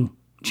Luther King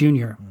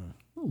Jr.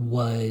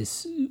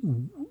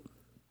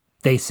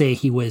 They say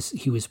he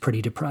was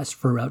pretty depressed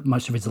for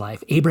much of his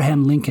life.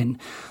 Abraham Lincoln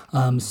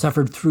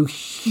suffered through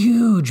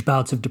huge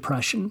bouts of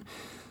depression.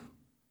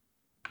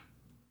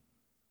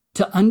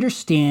 To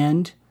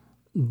understand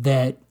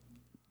that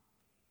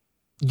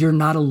you're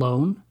not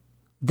alone,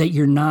 that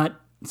you're not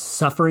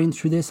suffering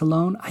through this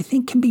alone, I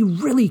think can be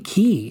really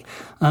key.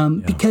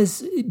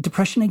 Because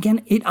depression,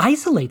 again, it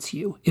isolates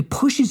you. It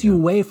pushes you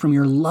away from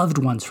your loved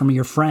ones, from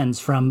your friends,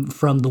 from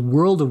the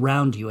world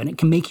around you. And it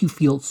can make you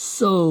feel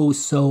so,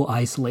 so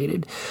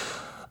isolated.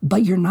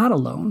 But you're not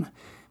alone.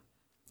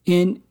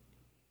 And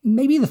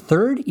maybe the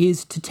third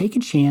is to take a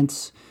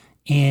chance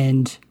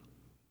and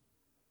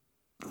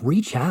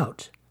reach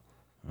out.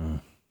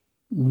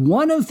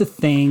 One of the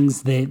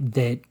things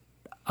that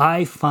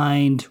I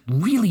find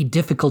really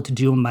difficult to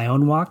do in my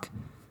own walk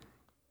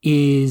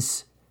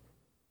is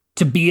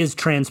to be as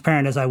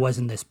transparent as I was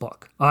in this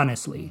book,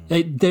 honestly.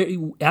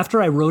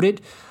 After I wrote it,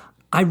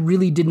 I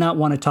really did not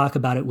want to talk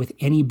about it with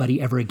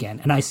anybody ever again.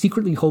 And I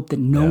secretly hoped that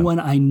no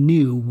one I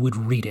knew would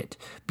read it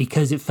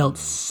because it felt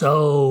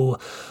so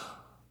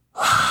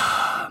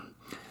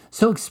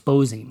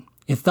exposing.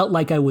 It felt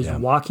like I was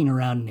walking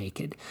around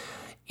naked.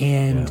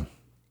 And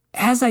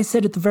as I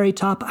said at the very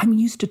top, I'm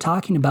used to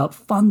talking about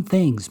fun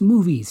things,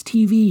 movies,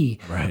 TV.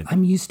 Right.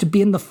 I'm used to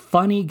being the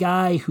funny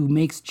guy who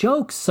makes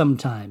jokes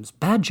sometimes,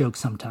 bad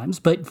jokes sometimes,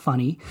 but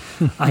funny,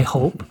 I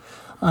hope.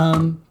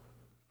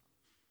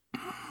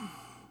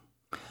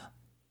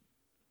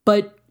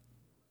 But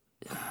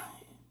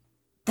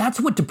that's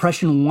what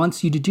depression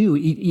wants you to do.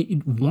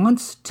 It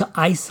wants to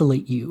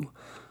isolate you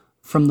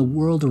from the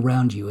world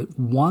around you. It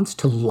wants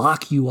to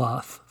lock you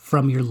off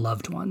from your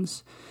loved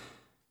ones.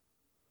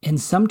 And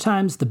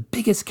sometimes the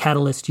biggest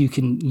catalyst you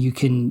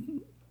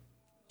can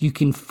you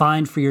can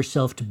find for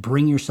yourself to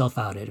bring yourself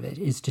out of it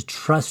is to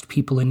trust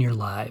people in your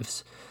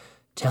lives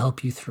to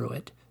help you through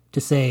it.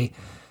 To say,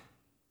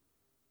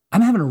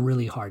 I'm having a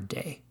really hard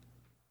day.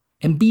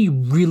 And be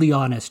really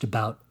honest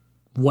about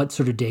what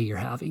sort of day you're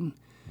having.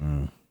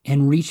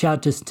 And reach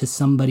out to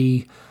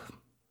somebody,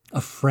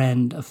 a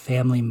friend, a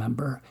family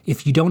member.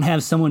 If you don't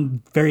have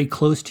someone very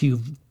close to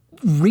you,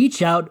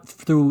 reach out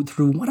through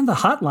one of the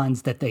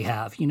hotlines that they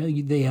have.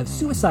 They have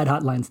suicide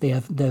hotlines. They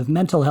have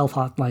mental health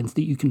hotlines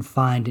that you can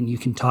find and you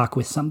can talk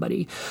with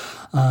somebody.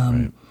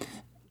 Right.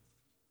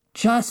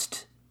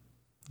 Just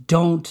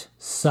don't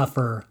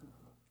suffer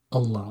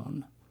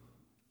alone,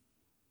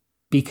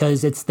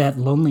 because it's that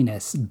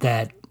loneliness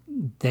that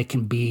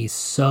can be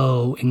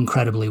so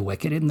incredibly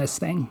wicked in this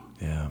thing.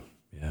 Yeah.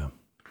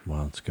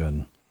 Well, that's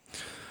good.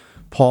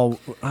 Paul,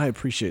 I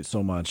appreciate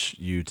so much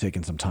you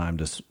taking some time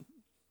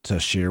to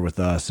share with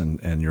us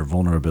and your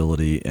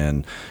vulnerability.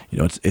 And,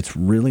 it's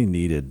really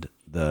needed.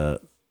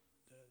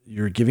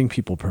 You're giving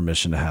people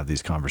permission to have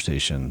these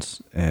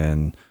conversations,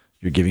 and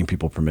you're giving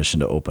people permission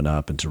to open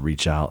up and to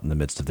reach out in the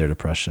midst of their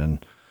depression.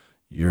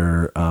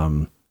 You're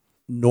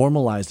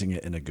normalizing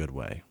it in a good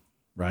way,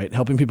 right?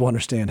 Helping people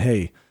understand,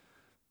 hey,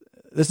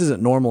 this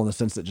isn't normal in the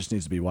sense that it just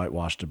needs to be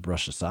whitewashed to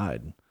brush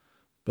aside.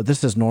 But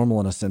this is normal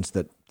in a sense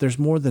that there's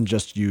more than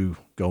just you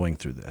going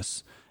through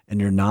this,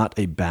 and you're not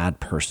a bad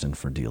person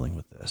for dealing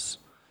with this.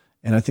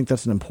 And I think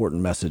that's an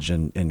important message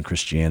in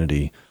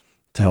Christianity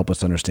to help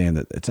us understand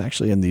that it's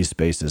actually in these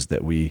spaces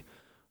that we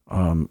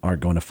are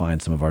going to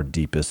find some of our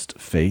deepest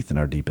faith and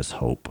our deepest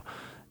hope.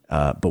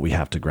 But we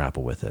have to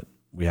grapple with it.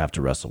 We have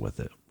to wrestle with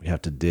it. We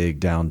have to dig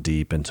down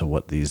deep into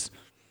what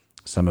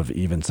some of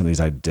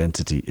these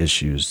identity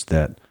issues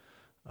that,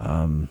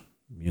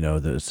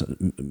 there's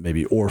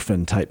maybe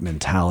orphan type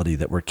mentality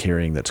that we're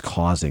carrying that's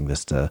causing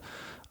us to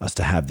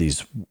have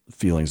these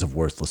feelings of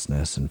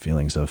worthlessness and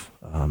feelings of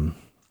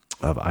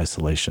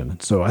isolation.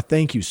 So I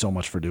thank you so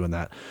much for doing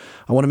that.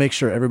 I want to make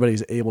sure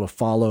everybody's able to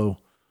follow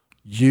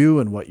you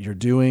and what you're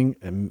doing,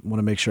 and want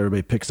to make sure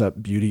everybody picks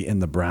up Beauty in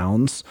the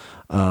Browns.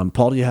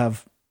 Paul, do you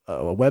have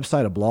a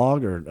website, a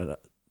blog, or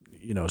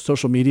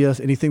social media,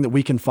 anything that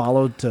we can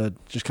follow to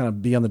just kind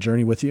of be on the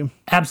journey with you?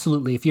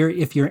 Absolutely. If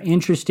you're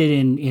interested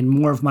in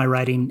more of my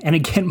writing, and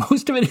again,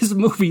 most of it is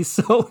movies.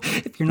 So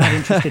if you're not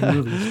interested in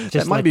movies,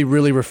 that might be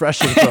really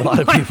refreshing for a lot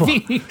of people.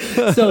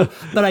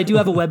 But I do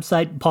have a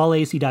website,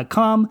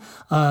 paulacy.com.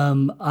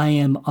 I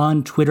am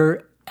on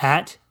Twitter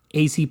at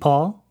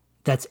ACPaul.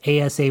 That's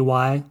ASAY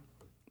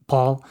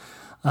Paul.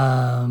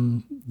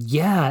 And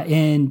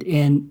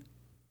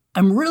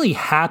I'm really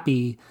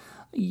happy.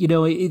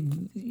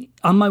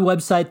 On my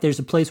website, there's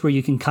a place where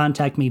you can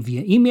contact me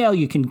via email.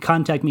 You can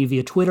contact me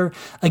via Twitter.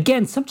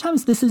 Again,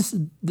 sometimes this is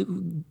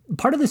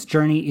part of this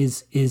journey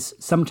is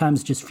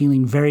sometimes just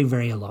feeling very,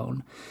 very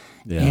alone.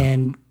 Yeah.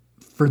 And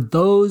for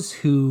those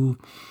who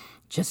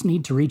just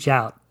need to reach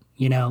out,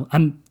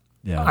 I'm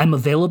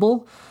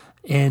available,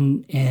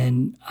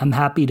 and I'm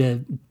happy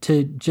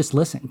to just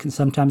listen, because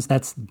sometimes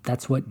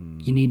that's what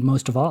you need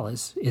most of all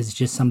is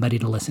just somebody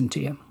to listen to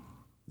you.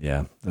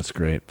 Yeah, that's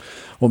great.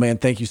 Well, man,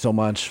 thank you so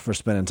much for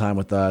spending time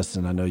with us.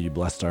 And I know you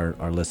blessed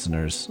our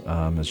listeners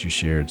as you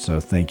shared.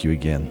 So thank you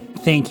again.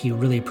 Thank you.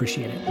 Really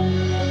appreciate it.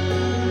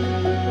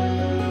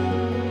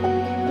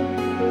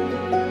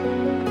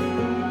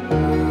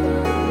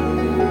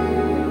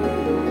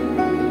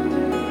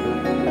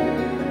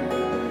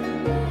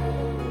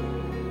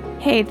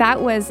 Hey,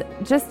 that was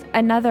just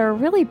another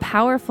really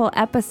powerful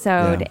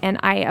episode, and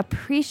I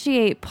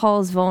appreciate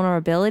Paul's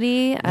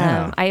vulnerability.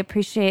 I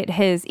appreciate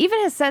his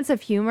sense of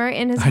humor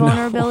in his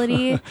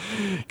vulnerability.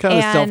 Kind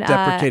of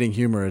self-deprecating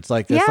humor. It's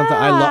like there's something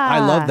I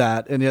love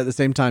that, and yet at the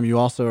same time, you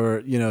also are,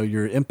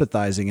 you're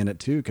empathizing in it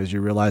too, because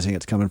you're realizing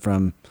it's coming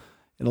from,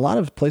 in a lot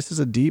of places,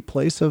 a deep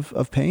place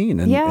of pain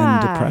and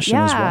depression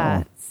as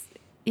well.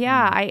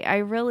 Yeah, I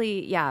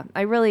really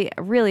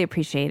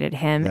appreciated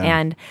him. Yeah.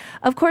 And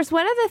of course,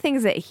 one of the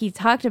things that he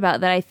talked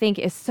about that I think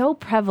is so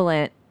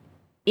prevalent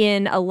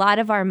in a lot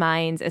of our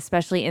minds,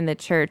 especially in the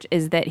church,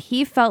 is that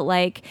he felt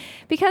like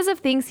because of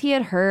things he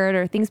had heard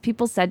or things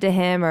people said to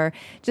him, or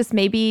just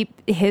maybe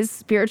his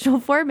spiritual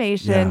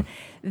formation,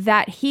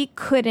 that he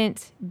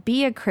couldn't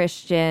be a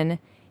Christian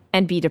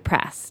and be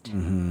depressed.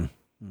 Mm-hmm.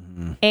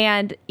 Mm-hmm.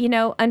 And,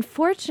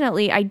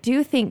 unfortunately, I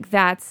do think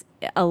that's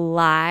a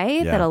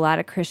lie that a lot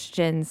of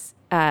Christians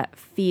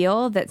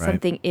feel, that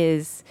something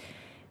is,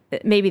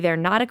 maybe they're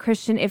not a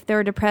Christian if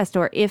they're depressed,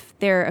 or if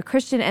they're a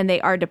Christian and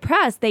they are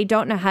depressed, they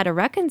don't know how to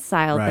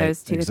reconcile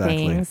those two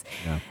things.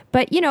 Yeah.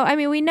 But,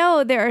 we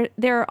know there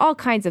are all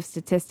kinds of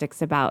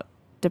statistics about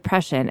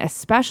depression,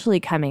 especially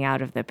coming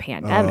out of the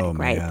pandemic,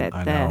 right?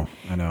 Man,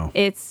 I know.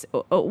 It's,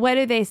 what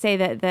do they say,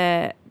 that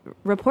the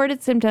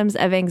reported symptoms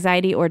of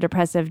anxiety or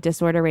depressive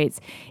disorder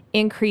rates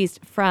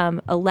increased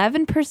from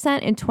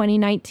 11% in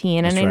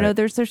 2019, and I know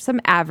there's some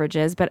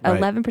averages, but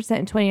 11% in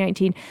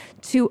 2019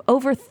 to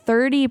over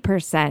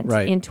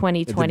 30% in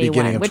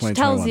 2021, which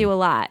tells you a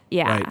lot.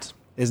 Yeah. Right.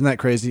 Isn't that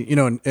crazy?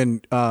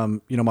 And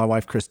my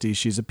wife, Christy,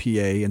 she's a PA,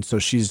 and so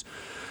she's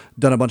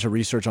done a bunch of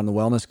research on the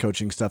wellness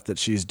coaching stuff that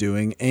she's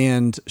doing,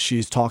 and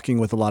she's talking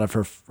with a lot of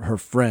her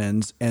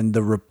friends, and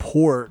the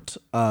report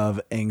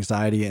of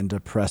anxiety and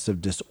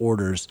depressive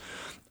disorders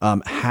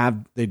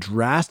they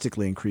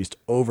drastically increased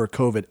over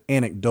COVID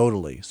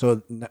anecdotally.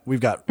 So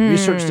we've got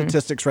research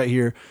statistics right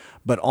here,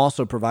 but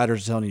also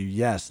providers telling you,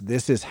 yes,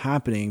 this is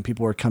happening.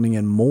 People are coming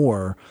in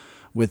more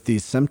with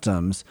these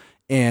symptoms,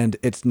 and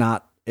it's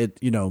not,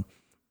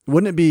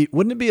 wouldn't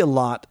it be a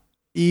lot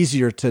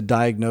easier to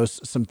diagnose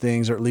some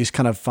things, or at least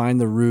kind of find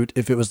the root,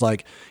 if it was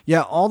like,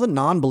 yeah, all the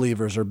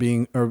non-believers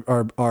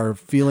are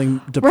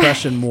feeling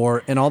depression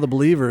more, and all the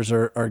believers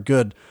are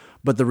good.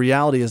 But the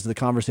reality is, the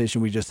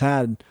conversation we just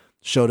had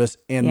showed us,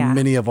 and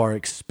many of our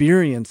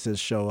experiences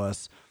show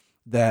us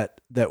that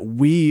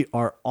we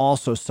are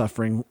also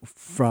suffering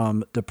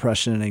from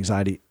depression and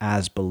anxiety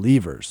as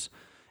believers.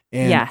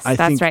 And yes, I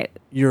that's think right.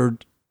 You're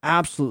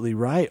absolutely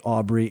right,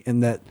 Aubrey, in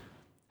that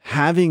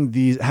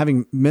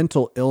having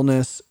mental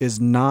illness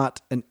is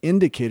not an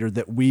indicator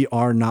that we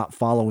are not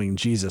following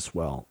Jesus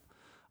well.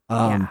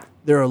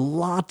 There are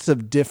lots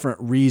of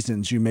different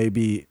reasons you may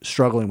be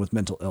struggling with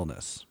mental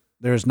illness.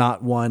 There's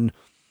not one,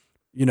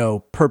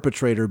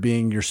 perpetrator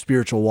being your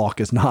spiritual walk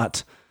is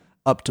not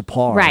up to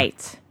par.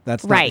 Right.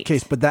 That's not the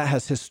case, but that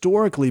has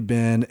historically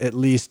been, at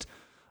least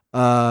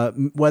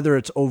whether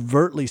it's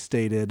overtly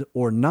stated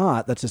or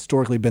not, that's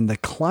historically been the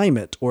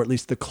climate, or at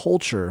least the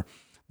culture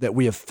that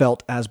we have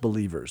felt as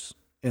believers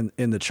in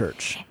the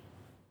church.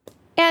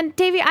 And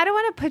Davey, I don't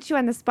want to put you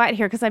on the spot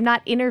here because I'm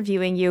not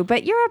interviewing you,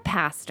 but you're a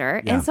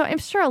pastor. Yeah. And so I'm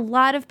sure a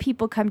lot of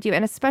people come to you,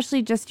 and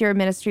especially just your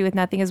ministry with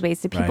Nothing is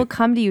Wasted, people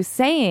come to you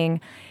saying,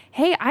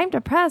 hey, I'm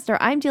depressed,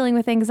 or I'm dealing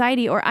with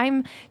anxiety, or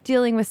I'm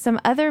dealing with some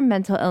other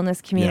mental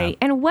illness community. Yeah.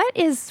 And what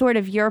is sort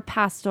of your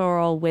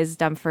pastoral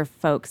wisdom for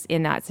folks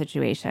in that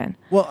situation?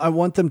 Well, I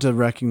want them to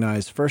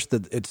recognize first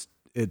that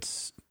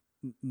it's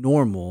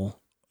normal.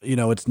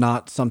 It's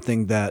not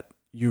something that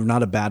you're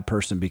not a bad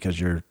person because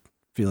you're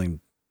feeling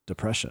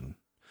depression.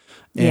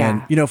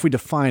 And, if we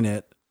define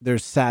it,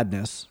 there's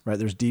sadness, right?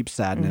 There's deep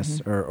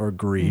sadness or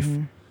grief.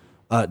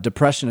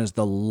 Depression is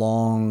the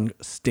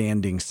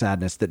long-standing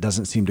sadness that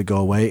doesn't seem to go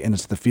away, and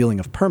it's the feeling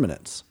of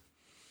permanence.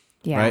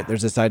 Yeah. Right?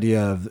 There's this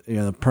idea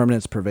of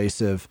permanence,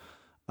 pervasive,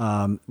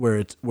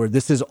 where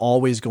this is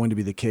always going to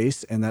be the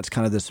case, and that's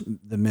kind of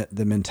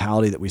the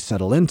mentality that we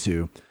settle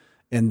into,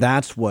 and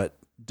that's what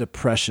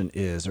depression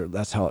is, or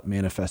that's how it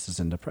manifests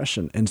in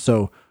depression. And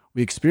so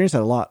we experience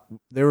that a lot.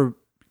 There were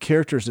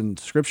characters in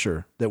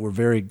Scripture that were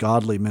very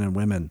godly men and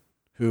women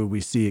who we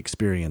see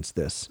experience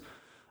this.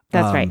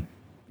 That's right.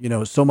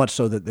 So much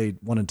so that they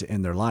wanted to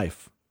end their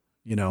life.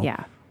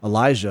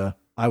 Elijah,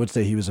 I would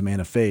say he was a man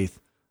of faith,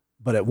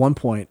 but at one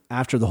point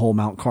after the whole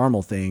Mount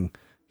Carmel thing,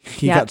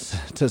 he got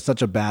to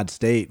such a bad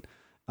state.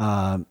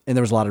 And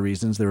there was a lot of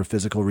reasons. There were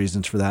physical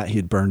reasons for that. He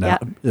had burned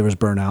out. There was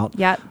burnout.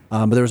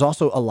 But there was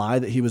also a lie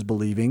that he was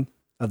believing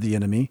of the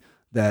enemy,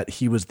 that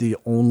he was the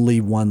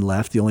only one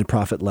left, the only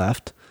prophet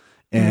left.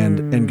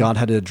 And God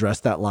had to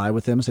address that lie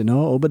with him and say,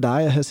 no,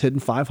 Obadiah has hidden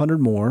 500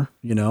 more,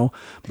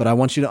 but I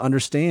want you to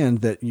understand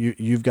that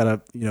you've got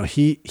to,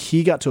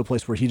 he got to a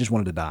place where he just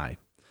wanted to die.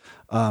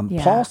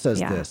 Paul says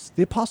this,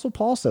 the Apostle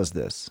Paul says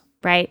this.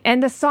 Right.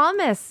 And the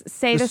psalmists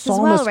say this as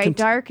well, right?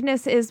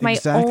 Darkness is my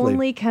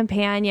only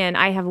companion.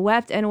 I have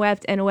wept and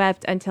wept and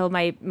wept until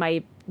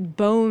my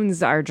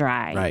bones are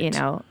dry,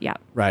 right.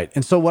 Right.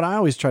 And so what I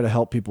always try to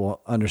help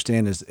people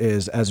understand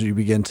is as we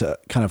begin to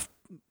kind of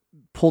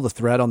pull the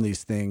thread on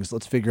these things,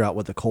 let's figure out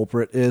what the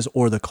culprit is,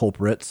 or the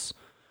culprits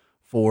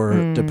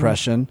for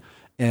depression,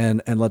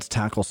 and let's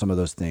tackle some of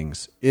those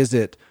things. Is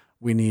it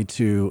we need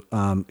to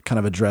kind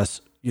of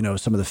address,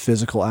 some of the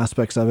physical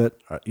aspects of it,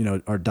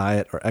 our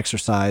diet, our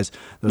exercise.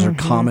 Those are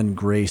common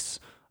grace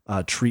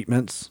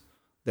treatments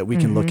that we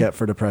can look at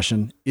for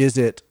depression. Is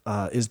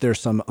there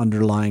some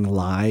underlying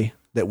lie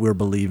that we're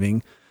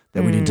believing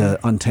that we need to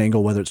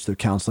untangle, whether it's through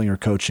counseling or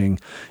coaching?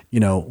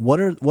 What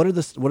are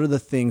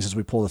the things as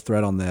we pull the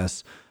thread on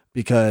this?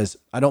 Because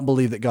I don't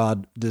believe that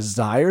God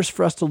desires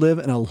for us to live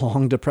in a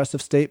long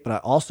depressive state, but I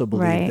also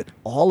believe that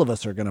all of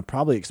us are going to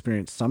probably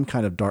experience some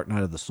kind of dark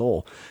night of the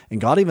soul.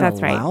 And God even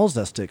allows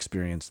us to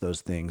experience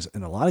those things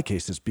in a lot of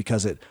cases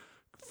because it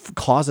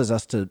causes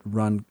us to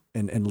run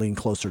and lean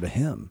closer to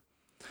Him.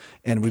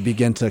 And we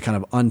begin to kind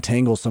of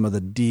untangle some of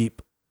the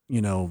deep,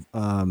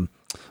 the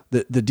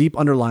deep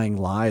underlying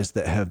lies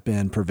that have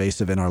been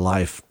pervasive in our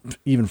life,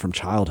 even from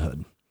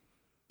childhood.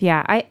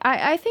 Yeah,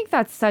 I think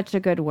that's such a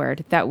good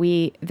word, that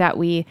we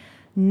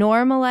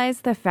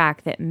normalize the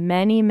fact that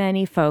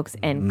many folks,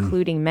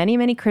 including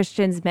many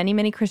Christians,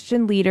 many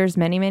Christian leaders,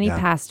 many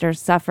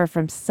pastors, suffer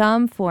from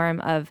some form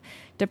of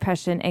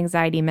depression,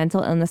 anxiety,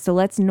 mental illness. So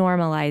let's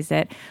normalize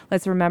it.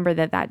 Let's remember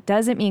that that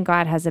doesn't mean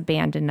God has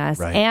abandoned us.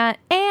 Right.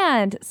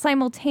 And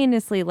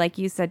simultaneously, like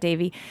you said,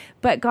 Davey,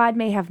 but God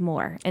may have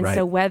more. And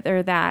so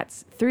whether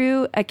that's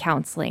through a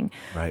counselor,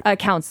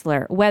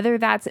 whether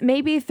that's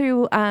maybe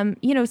through,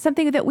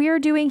 something that we are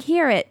doing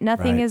here at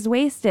Nothing is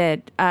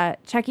Wasted,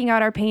 checking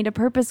out our Pain to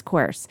Purpose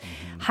course,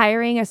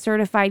 hiring a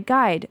certified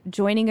guide,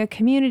 joining a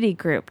community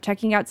group,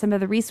 checking out some of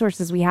the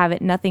resources we have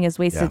at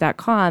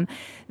nothingiswasted.com.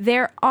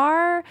 There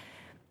are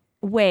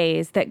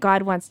ways that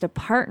God wants to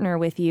partner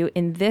with you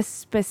in this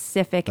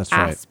specific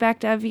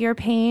aspect of your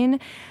pain,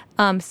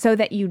 so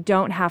that you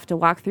don't have to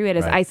walk through it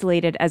as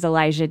isolated as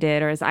Elijah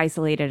did or as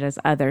isolated as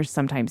others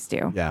sometimes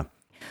do. Yeah.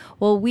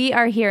 Well, we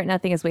are here at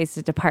Nothing is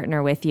Wasted to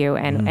partner with you,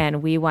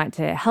 and we want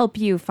to help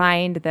you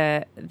find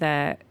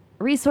the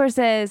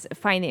resources,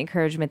 find the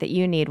encouragement that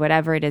you need,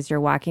 whatever it is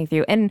you're walking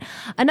through. And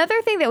another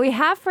thing that we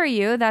have for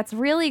you that's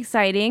really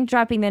exciting,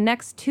 dropping the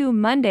next 2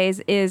 Mondays,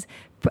 is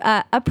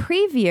a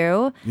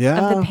preview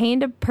of the Pain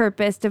to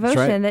Purpose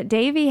devotion that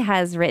Davey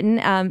has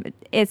written.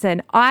 It's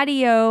an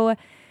audio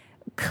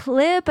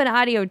clip, an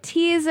audio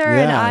teaser,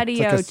 an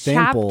audio it's like a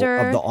sample chapter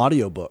of the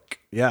audiobook.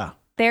 Yeah.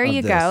 There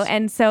you go.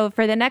 And so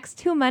for the next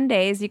 2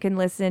 Mondays, you can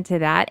listen to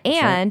that.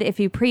 And if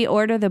you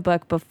pre-order the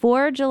book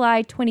before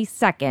July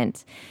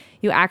 22nd,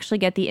 you actually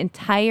get the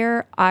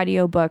entire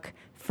audiobook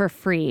for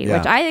free,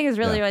 which I think is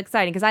really, really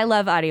exciting because I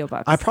love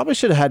audiobooks. I probably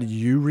should have had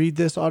you read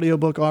this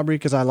audiobook, Aubrey,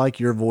 because I like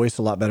your voice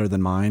a lot better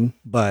than mine.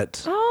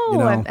 But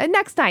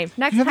next time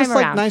you have this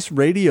around. Nice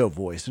radio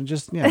voice, and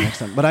next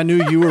time. But I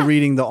knew you were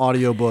reading the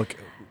audiobook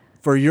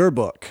for your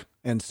book.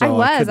 And so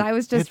I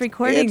was just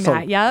recording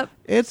that. Yep.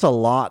 It's a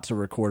lot to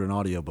record an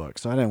audiobook.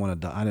 So I didn't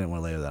want to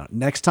lay that out.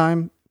 Next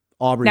time,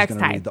 Aubrey's going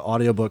to read the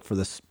audiobook for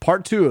this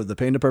part 2 of the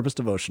Pain to Purpose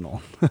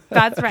devotional.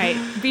 That's right.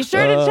 Be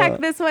sure to check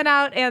this one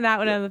out and that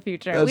one in the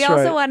future. We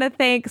also want to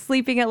thank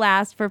Sleeping at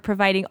Last for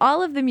providing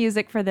all of the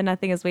music for the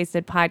Nothing is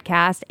Wasted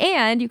podcast.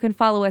 And you can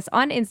follow us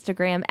on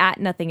Instagram at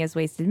Nothing is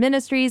Wasted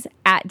Ministries,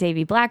 at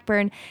Davey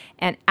Blackburn,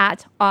 and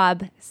at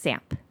Ob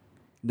Samp.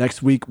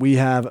 Next week, we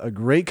have a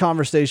great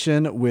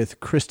conversation with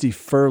Christy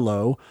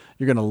Furlow.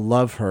 You're going to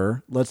love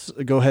her. Let's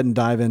go ahead and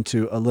dive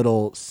into a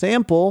little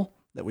sample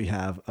that we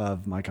have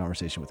of my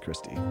conversation with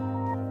Christy.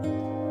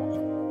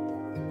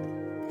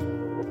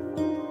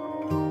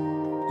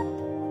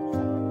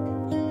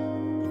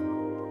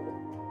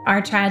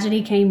 Our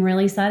tragedy came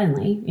really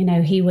suddenly.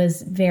 He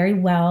was very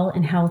well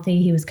and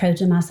healthy. He was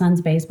coaching my son's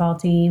baseball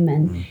team,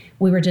 and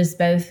we were just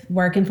both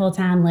working full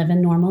time,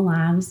 living normal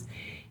lives.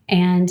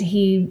 And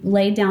he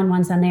laid down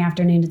one Sunday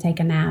afternoon to take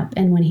a nap.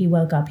 And when he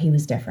woke up, he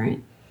was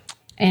different.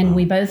 And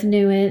we both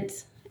knew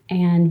it.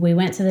 And we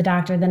went to the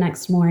doctor the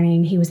next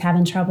morning. He was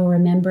having trouble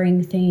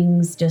remembering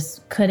things,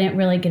 just couldn't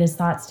really get his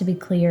thoughts to be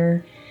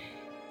clear.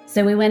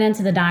 So we went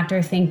into the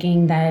doctor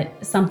thinking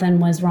that something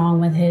was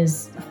wrong with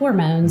his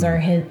hormones or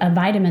a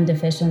vitamin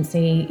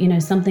deficiency,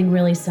 something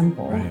really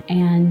simple. Right.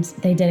 And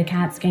they did a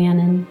CAT scan,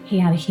 and he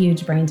had a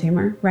huge brain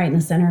tumor right in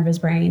the center of his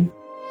brain.